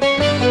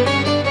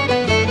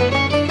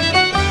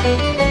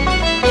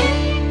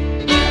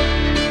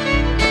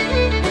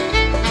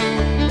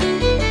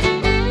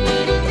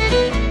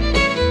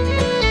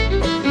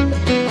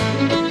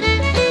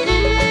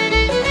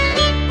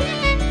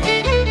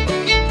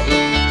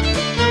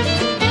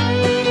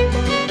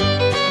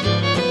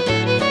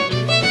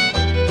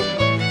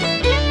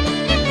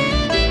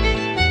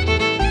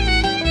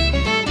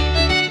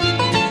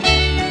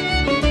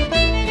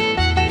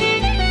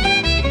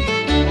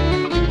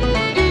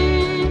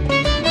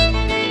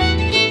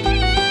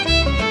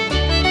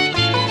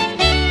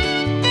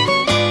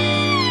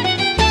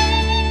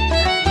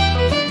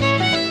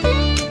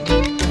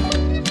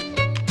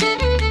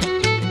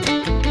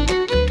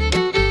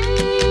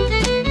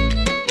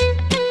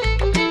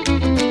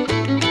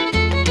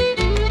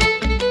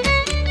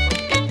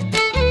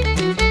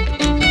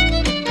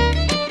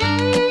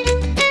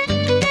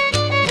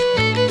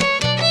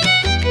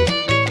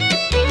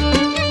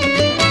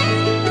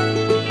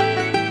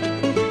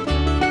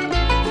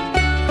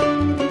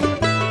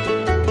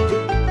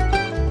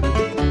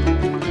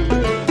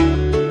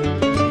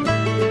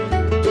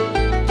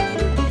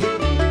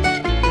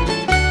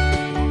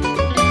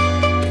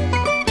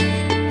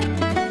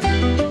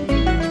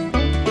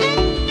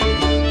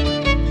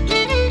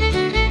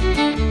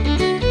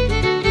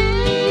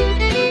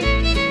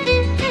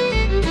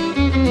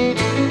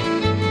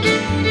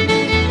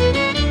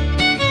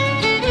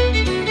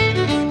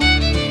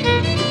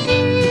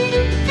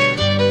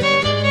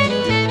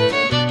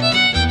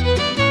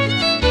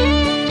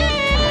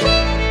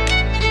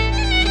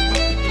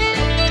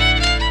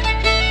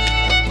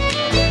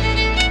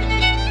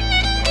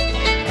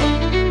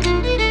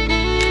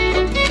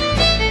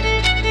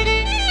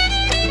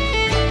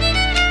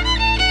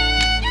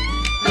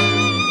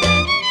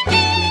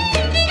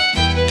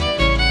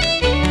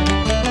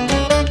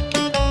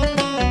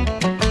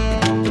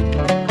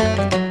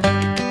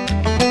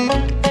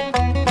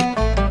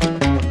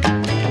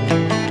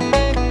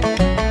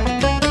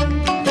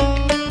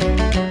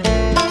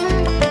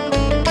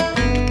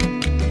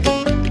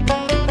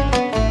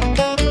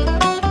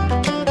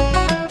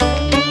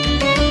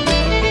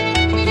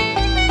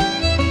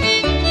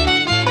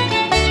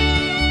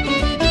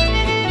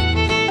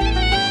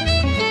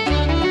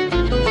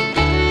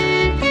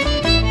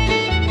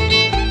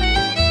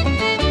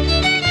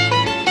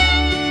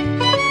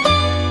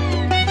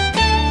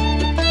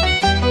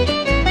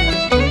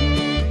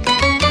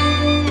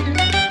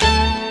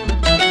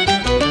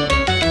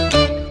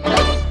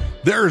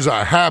 There's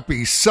a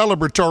happy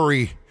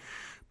celebratory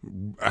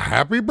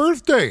happy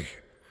birthday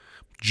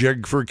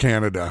jig for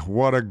Canada.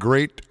 What a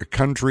great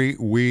country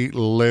we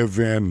live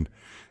in.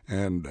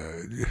 And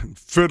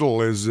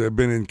fiddle has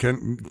been in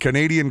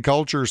Canadian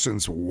culture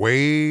since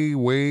way,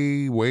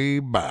 way, way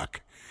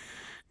back.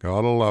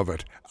 Gotta love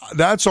it.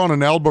 That's on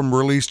an album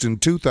released in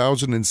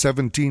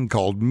 2017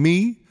 called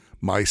Me,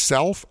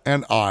 Myself,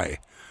 and I.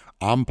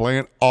 I'm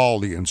playing all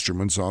the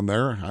instruments on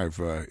there.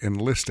 I've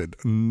enlisted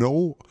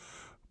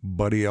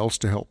nobody else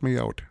to help me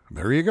out.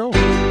 There you go.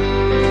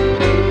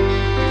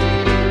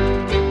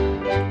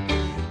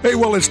 Hey,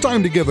 well, it's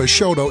time to give a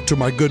shout out to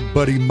my good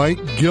buddy Mike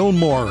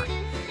Gilmore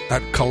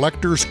at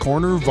Collector's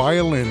Corner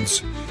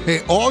Violins.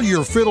 Hey, all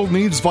your fiddle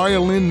needs,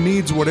 violin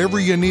needs, whatever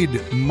you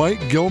need,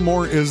 Mike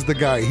Gilmore is the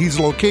guy. He's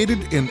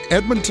located in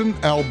Edmonton,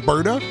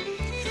 Alberta.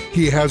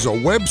 He has a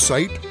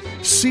website,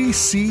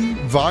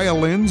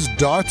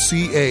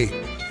 ccviolins.ca.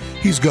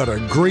 He's got a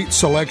great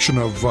selection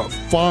of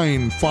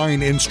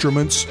fine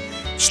instruments,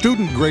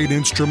 student-grade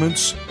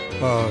instruments,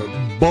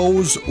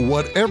 bows,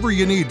 whatever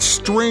you need,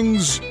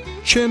 strings,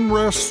 chin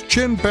rests,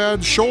 chin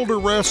pads, shoulder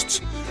rests,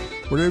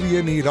 whatever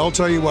you need. I'll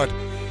tell you what,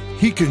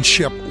 he can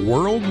ship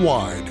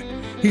worldwide.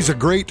 He's a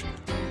great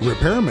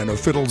repairman of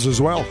fiddles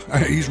as well.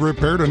 He's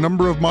repaired a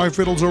number of my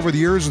fiddles over the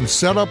years and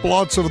set up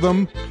lots of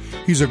them.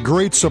 He's a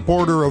great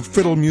supporter of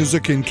fiddle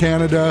music in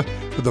Canada,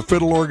 for the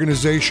fiddle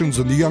organizations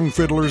and the young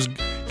fiddlers,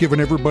 giving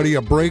everybody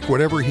a break,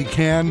 whatever he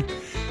can.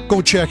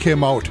 Go check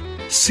him out,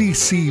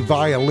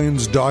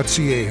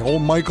 ccviolins.ca.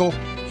 Old Michael,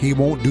 he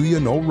won't do you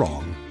no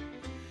wrong.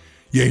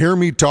 You hear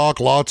me talk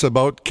lots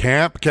about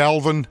Camp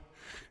Calvin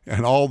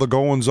and all the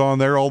goings on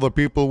there, all the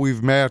people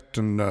we've met,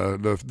 and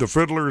the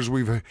fiddlers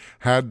we've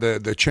had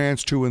the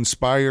chance to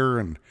inspire.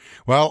 And,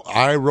 well,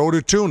 I wrote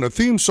a tune, a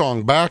theme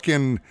song back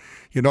in,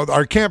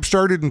 our camp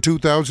started in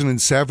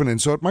 2007,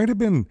 and so it might have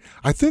been,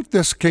 I think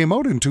this came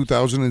out in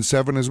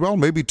 2007 as well,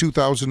 maybe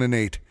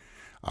 2008.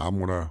 I'm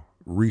going to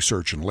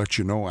research and let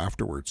you know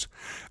afterwards.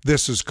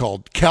 This is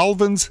called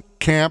Calvin's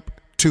Camp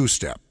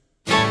Two-Step.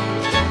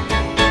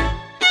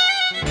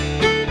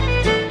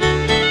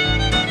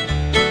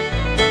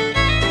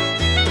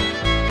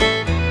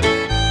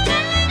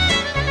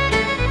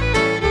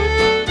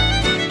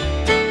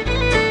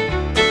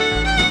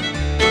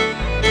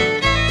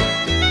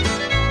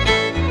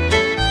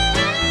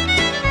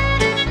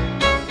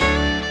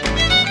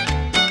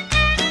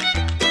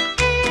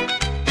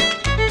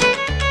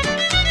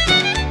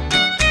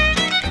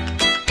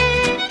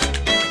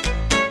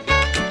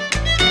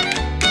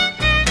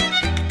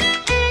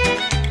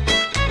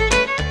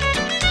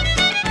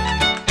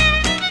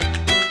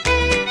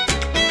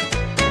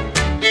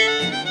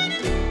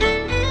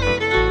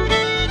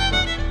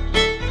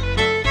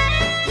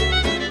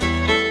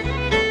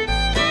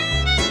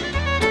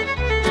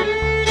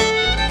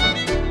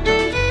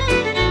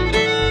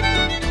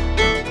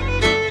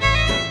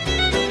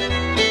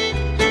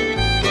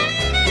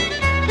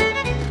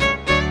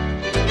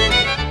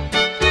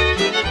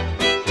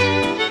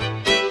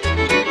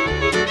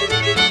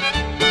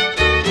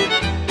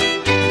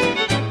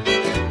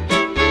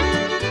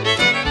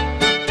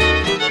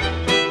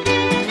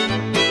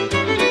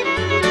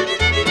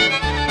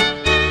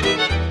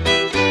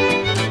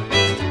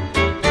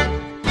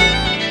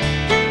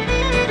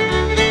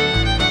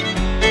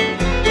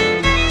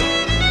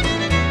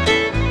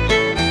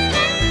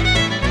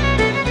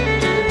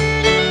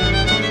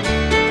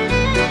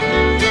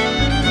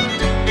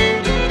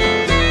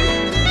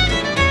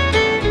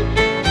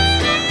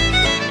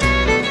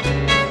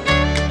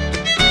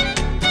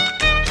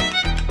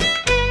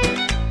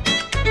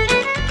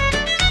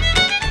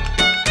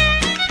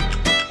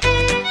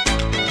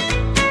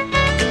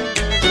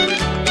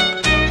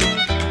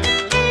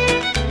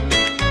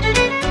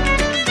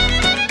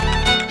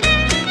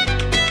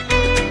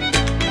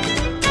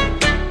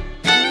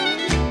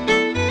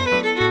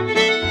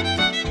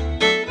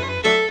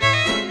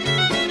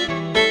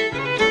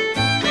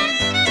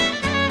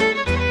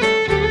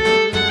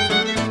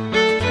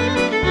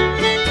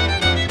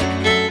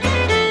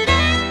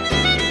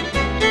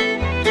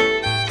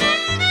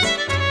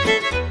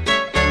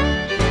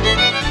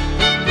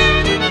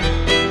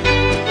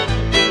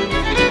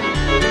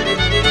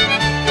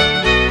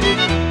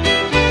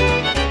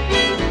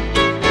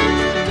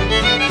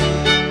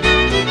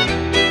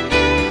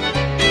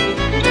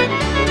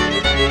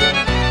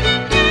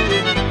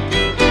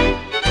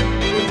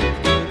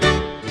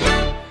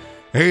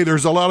 Hey,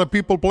 there's a lot of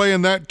people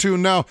playing that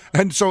tune now.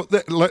 And so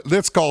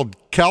that's called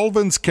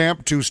Calvin's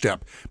Camp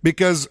Two-Step,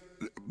 because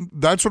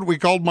that's what we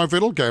called my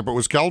fiddle camp. It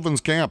was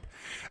Calvin's Camp.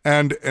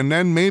 And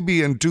then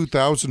maybe in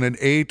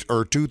 2008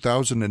 or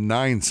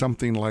 2009,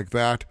 something like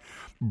that,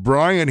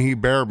 Brian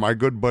Hebert, my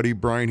good buddy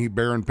Brian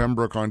Hebert in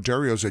Pembroke,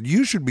 Ontario, said,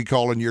 you should be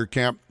calling your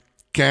camp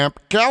Camp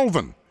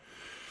Calvin.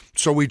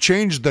 So we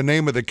changed the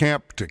name of the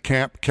camp to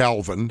Camp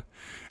Calvin.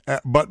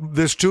 But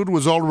this tune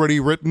was already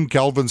written,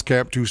 Calvin's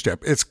Camp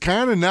Two-Step. It's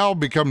kind of now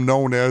become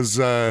known as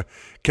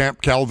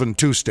Camp Calvin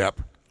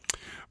Two-Step.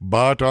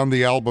 But on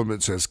the album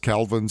it says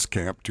Calvin's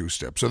Camp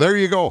Two-Step. So there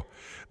you go.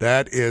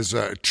 That is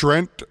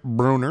Trent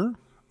Bruner,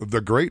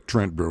 the great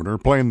Trent Bruner,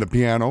 playing the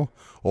piano.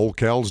 Old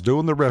Cal's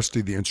doing the rest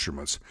of the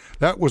instruments.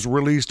 That was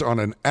released on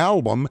an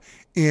album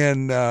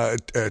in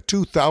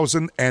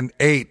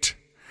 2008.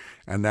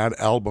 And that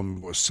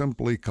album was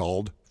simply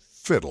called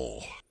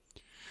Fiddle.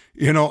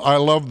 You know, I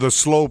love the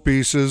slow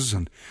pieces,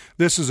 and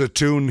this is a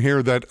tune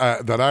here that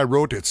I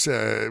wrote. It's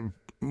I'm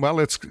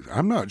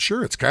not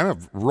sure. It's kind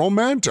of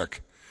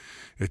romantic.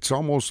 It's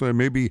almost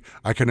maybe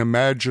I can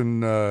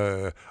imagine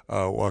a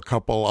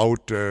couple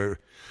out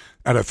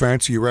at a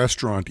fancy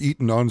restaurant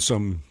eating on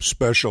some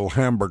special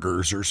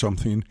hamburgers or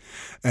something,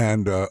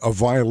 and a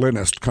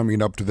violinist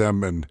coming up to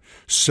them and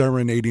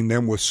serenading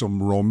them with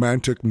some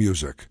romantic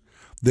music.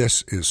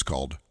 This is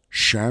called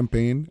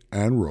Champagne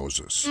and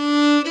Roses.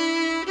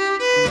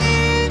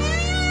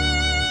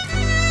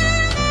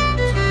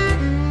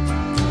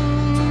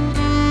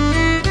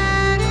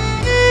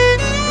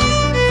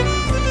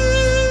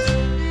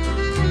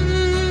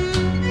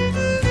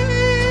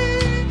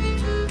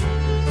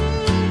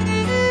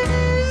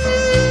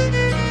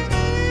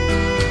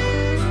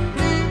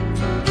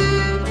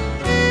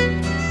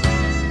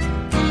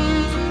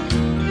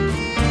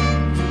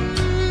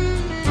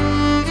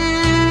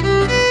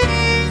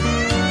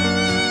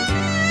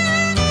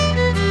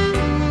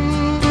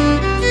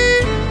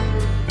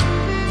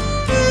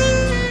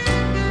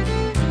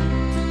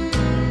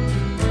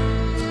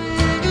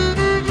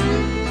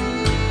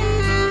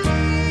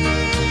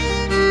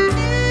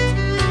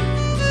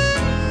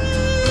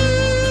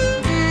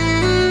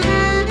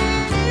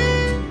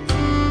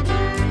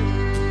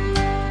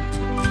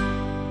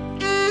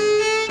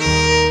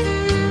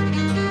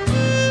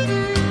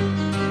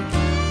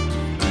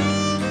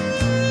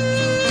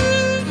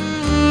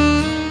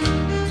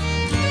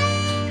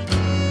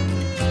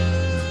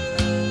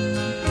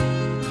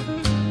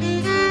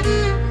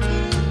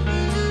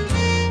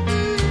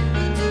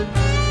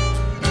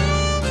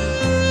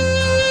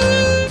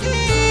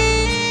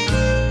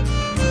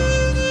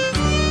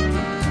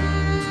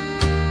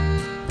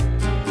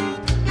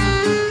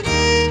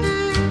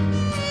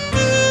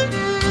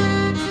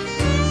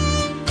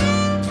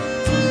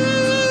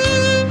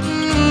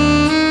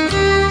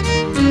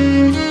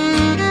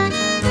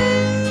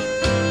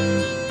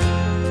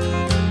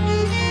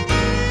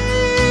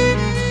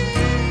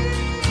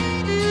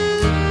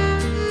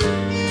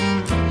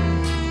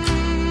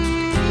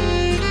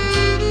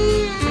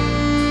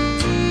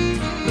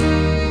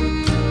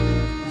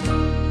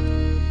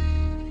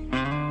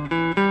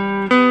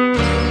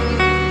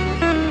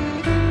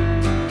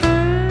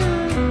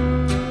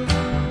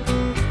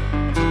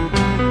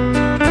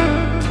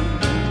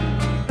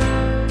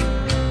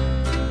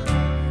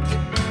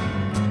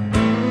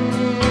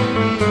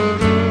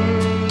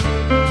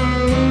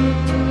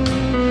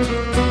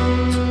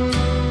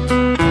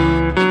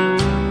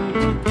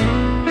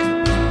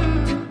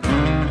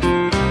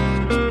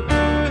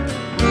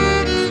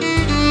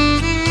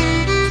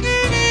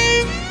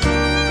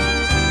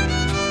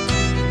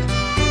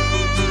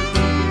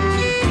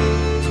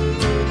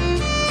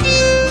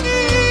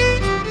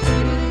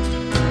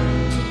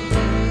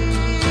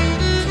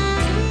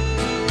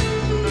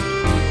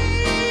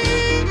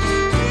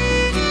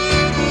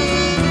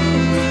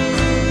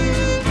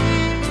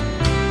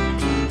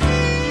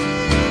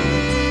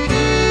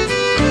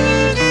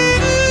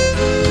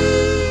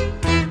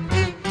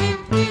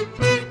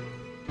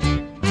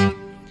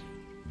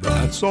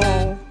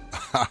 all.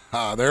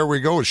 There we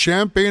go.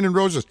 Champagne and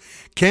Roses.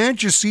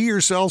 Can't you see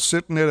yourself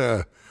sitting at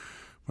a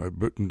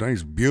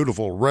nice,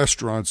 beautiful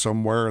restaurant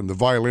somewhere and the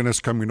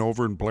violinist coming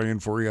over and playing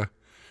for you?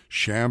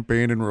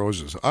 Champagne and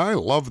Roses. I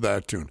love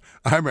that tune.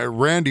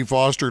 Randy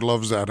Foster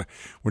loves that.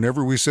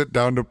 Whenever we sit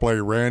down to play,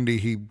 Randy,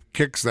 he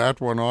kicks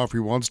that one off. He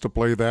wants to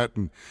play that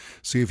and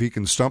see if he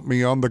can stump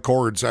me on the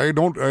chords. I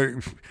know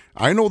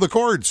the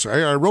chords.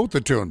 I wrote the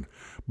tune.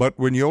 But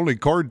when you only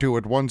chord to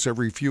it once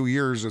every few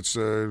years, it's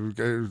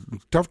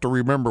tough to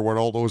remember what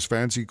all those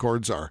fancy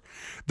chords are.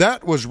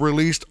 That was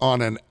released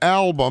on an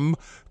album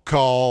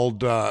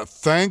called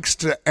Thanks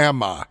to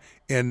Emma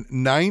in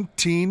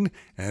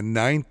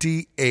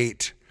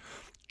 1998.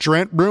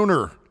 Trent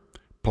Bruner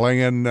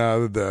playing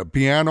the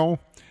piano,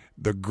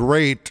 the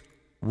great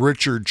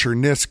Richard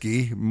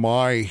Chernisky,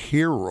 my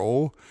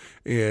hero,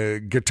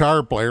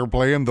 guitar player,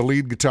 playing the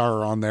lead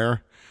guitar on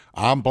there.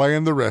 I'm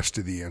playing the rest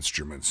of the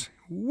instruments.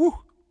 Woo!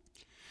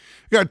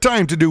 Got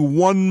time to do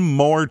one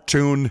more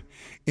tune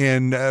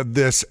in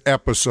this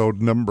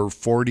episode number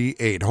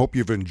 48. Hope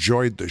you've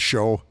enjoyed the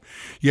show.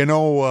 You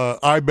know,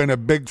 I've been a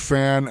big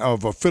fan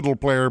of a fiddle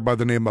player by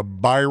the name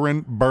of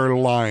Byron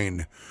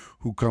Berline,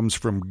 who comes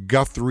from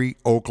Guthrie,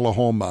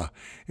 Oklahoma.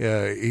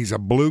 He's a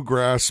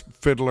bluegrass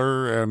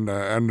fiddler and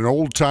an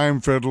old-time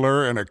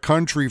fiddler and a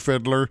country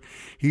fiddler.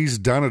 He's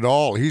done it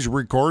all. I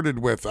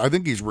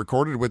think he's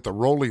recorded with the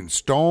Rolling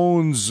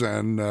Stones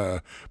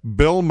and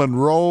Bill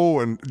Monroe,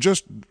 and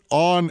just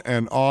on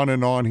and on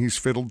and on he's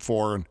fiddled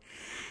for. And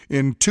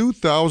in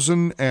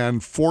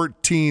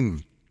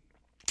 2014,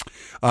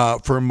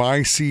 for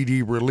my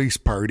CD release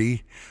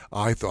party,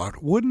 I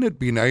thought, wouldn't it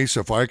be nice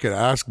if I could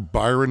ask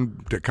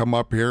Byron to come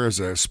up here as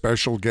a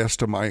special guest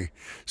to my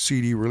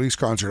CD release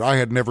concert? I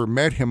had never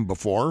met him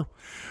before,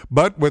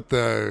 but with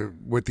the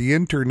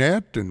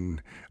internet,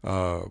 and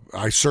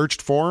I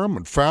searched for him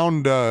and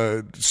found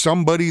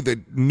somebody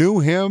that knew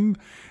him,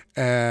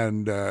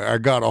 and I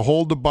got a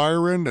hold of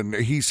Byron, and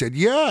he said,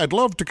 yeah, I'd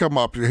love to come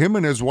up. Him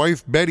and his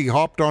wife, Betty,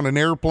 hopped on an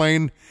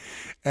airplane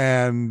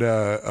and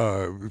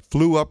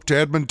flew up to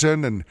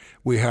Edmonton, and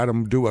we had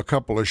him do a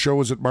couple of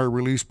shows at my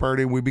release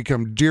party, and we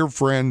become dear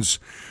friends.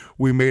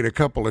 We made a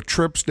couple of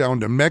trips down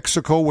to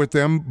Mexico with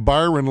them.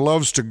 Byron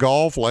loves to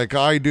golf like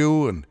I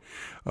do, and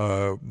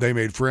they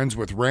made friends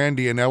with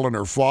Randy and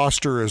Eleanor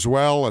Foster as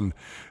well, and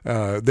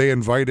they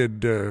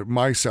invited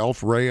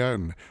myself, Rhea,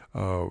 and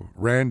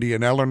Randy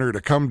and Eleanor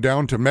to come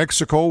down to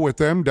Mexico with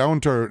them,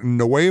 down to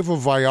Nuevo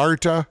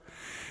Vallarta.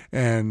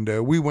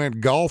 And we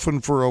went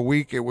golfing for a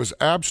week. It was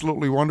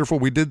absolutely wonderful.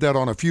 We did that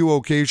on a few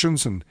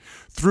occasions, and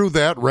through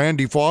that,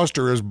 Randy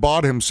Foster has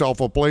bought himself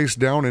a place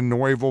down in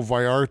Nuevo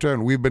Vallarta,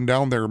 and we've been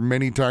down there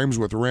many times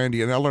with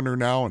Randy and Eleanor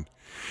now. And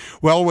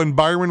well, when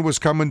Byron was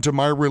coming to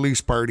my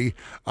release party,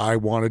 I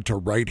wanted to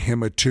write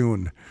him a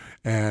tune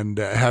and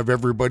have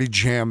everybody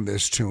jam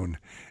this tune.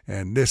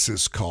 And this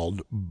is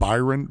called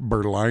Byron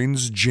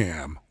Berline's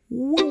Jam.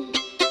 Woo!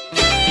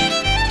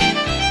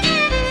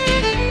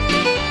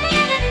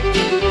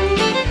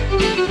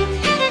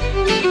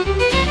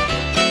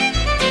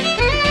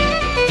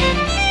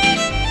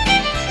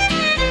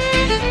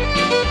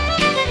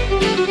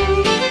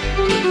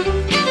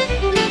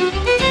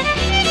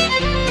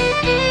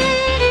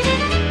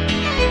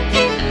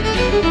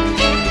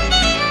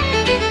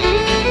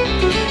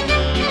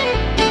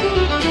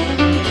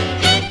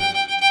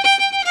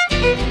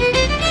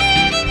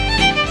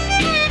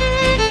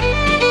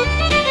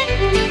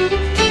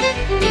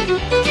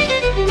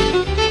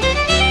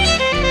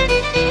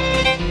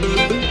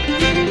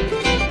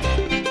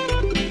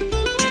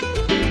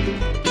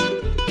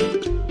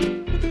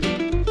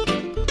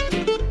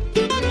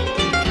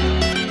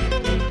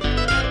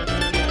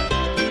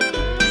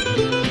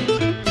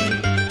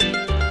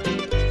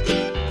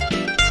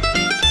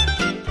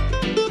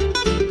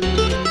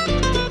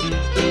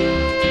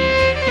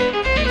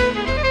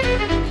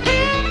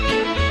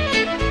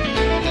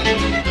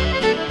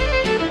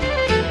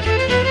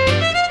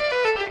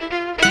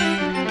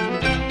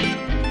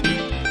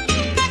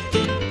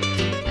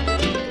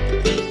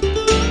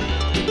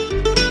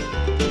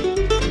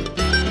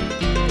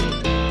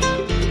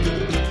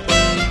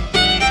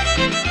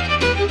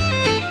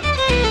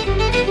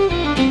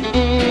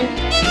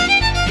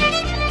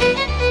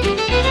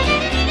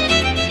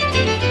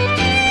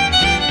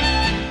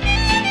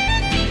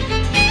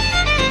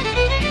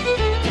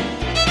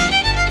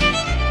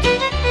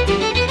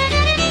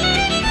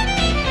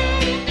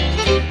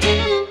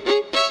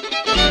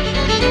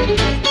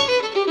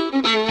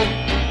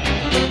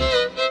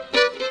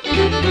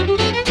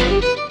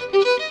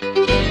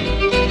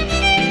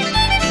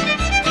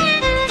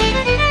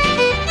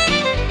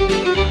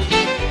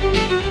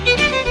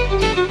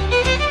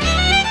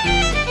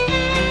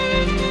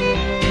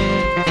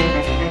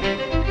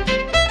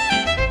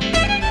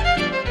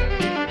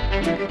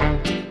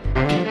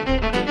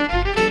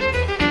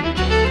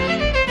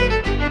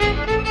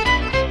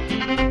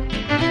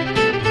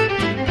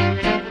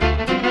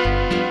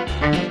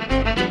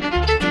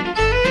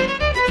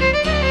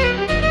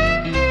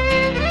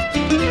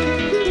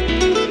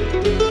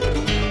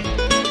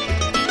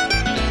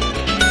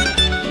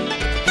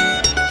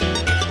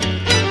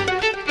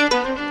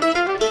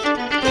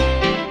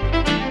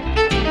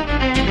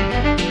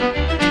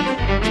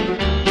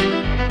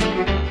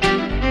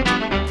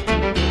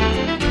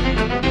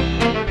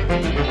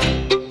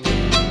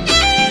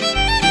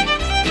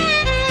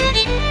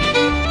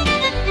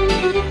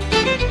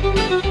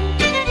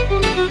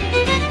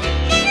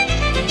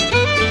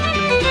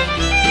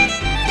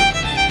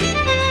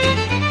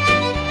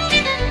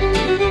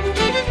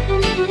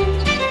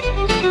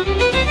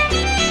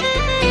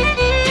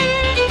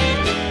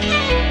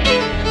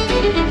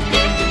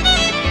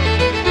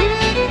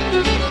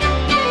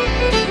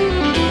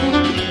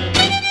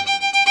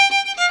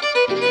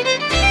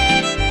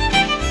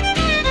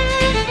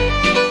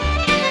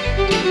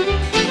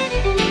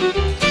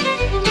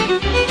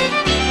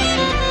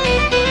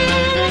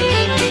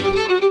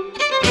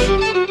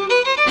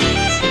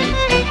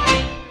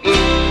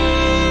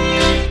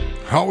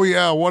 Oh,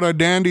 yeah, what a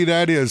dandy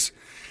that is.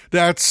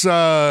 That's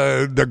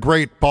the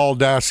great Paul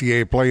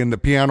Dacier playing the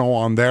piano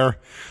on there.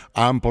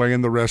 I'm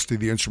playing the rest of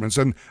the instruments.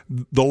 And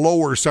the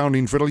lower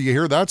sounding fiddle you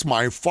hear, that's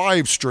my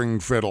 5-string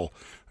fiddle.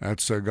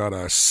 That's got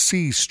a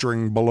C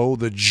string below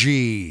the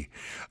G.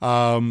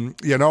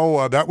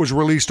 That was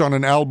released on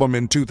an album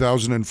in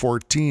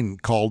 2014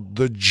 called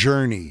The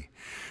Journey.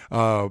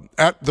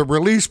 At the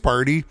release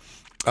party,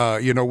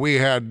 we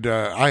had,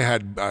 I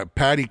had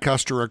Patty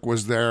Kusterek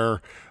was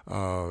there,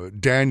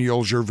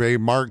 Daniel Gervais,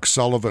 Mark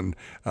Sullivan,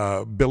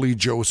 Billy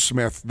Joe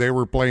Smith. They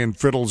were playing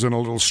fiddles in a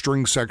little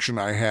string section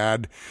I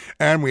had.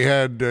 And we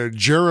had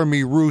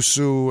Jeremy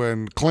Russo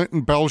and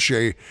Clinton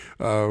Pelche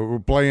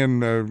playing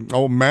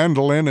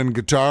mandolin and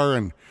guitar,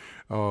 and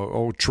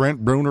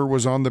Trent Bruner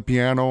was on the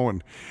piano,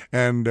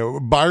 and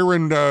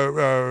Byron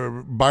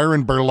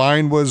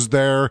Berline was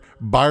there,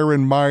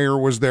 Byron Meyer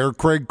was there,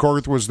 Craig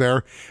Korth was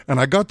there,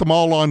 and I got them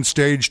all on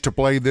stage to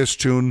play this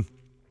tune.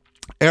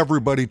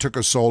 Everybody took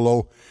a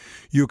solo.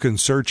 You can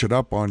search it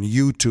up on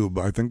YouTube.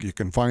 I think you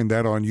can find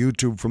that on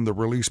YouTube from the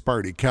release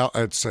party.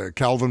 It's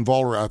Calvin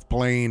Vollrath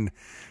playing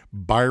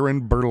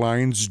Byron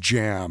Berline's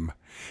Jam.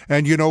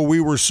 And,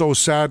 we were so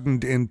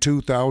saddened in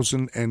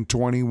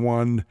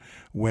 2021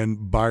 when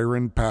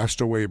Byron passed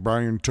away.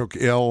 Byron took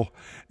ill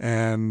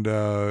and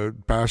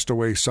passed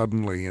away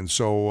suddenly. And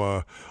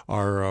so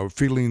our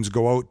feelings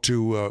go out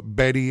to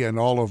Betty and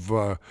all of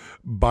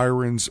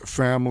Byron's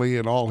family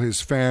and all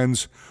his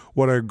fans.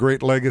 What a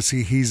great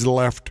legacy he's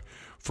left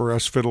for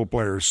us fiddle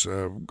players.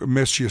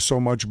 Miss you so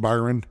much,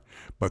 Byron,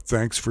 but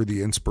thanks for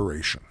the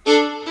inspiration.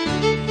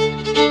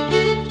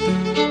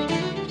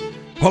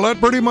 Well,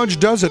 that pretty much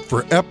does it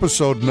for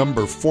episode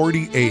number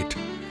 48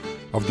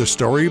 of The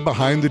Story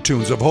Behind the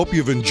Tunes. I hope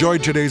you've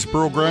enjoyed today's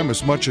program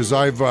as much as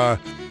I've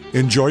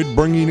enjoyed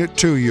bringing it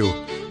to you.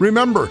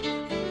 Remember,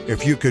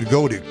 if you could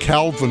go to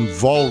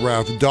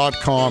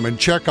calvinvollrath.com and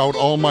check out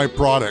all my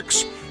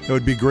products, it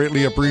would be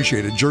greatly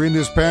appreciated. During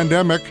this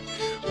pandemic,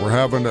 we're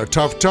having a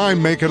tough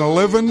time making a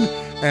living,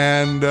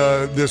 and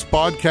this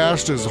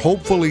podcast is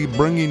hopefully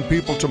bringing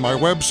people to my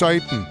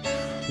website, and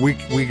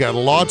we got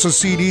lots of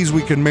CDs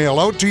we can mail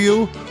out to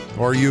you,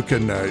 or you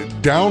can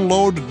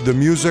download the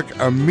music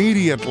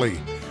immediately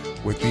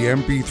with the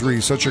MP3.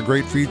 Such a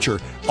great feature.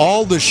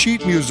 All the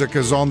sheet music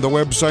is on the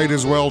website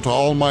as well to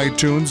all my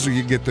tunes, so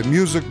you get the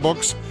music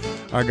books.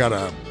 I got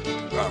a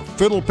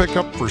fiddle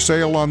pickup for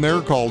sale on there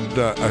called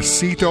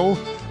Acito,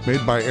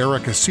 made by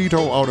Eric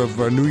Acito out of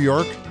New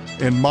York.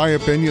 In my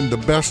opinion, the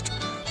best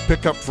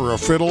pickup for a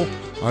fiddle.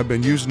 I've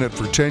been using it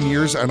for 10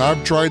 years, and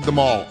I've tried them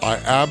all. I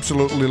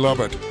absolutely love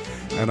it.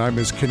 And I'm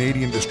his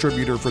Canadian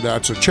distributor for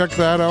that, so check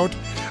that out.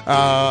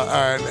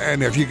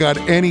 And if you got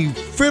any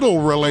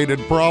fiddle-related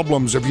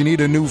problems, if you need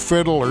a new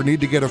fiddle or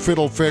need to get a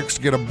fiddle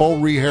fixed, get a bow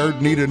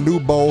rehaired, need a new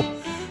bow,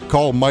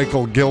 call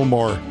Michael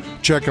Gilmore.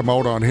 Check him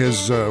out on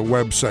his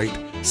website,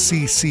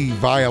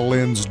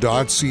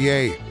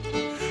 ccviolins.ca.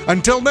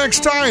 Until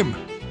next time,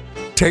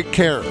 take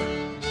care,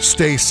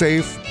 stay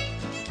safe,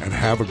 and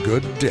have a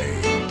good day.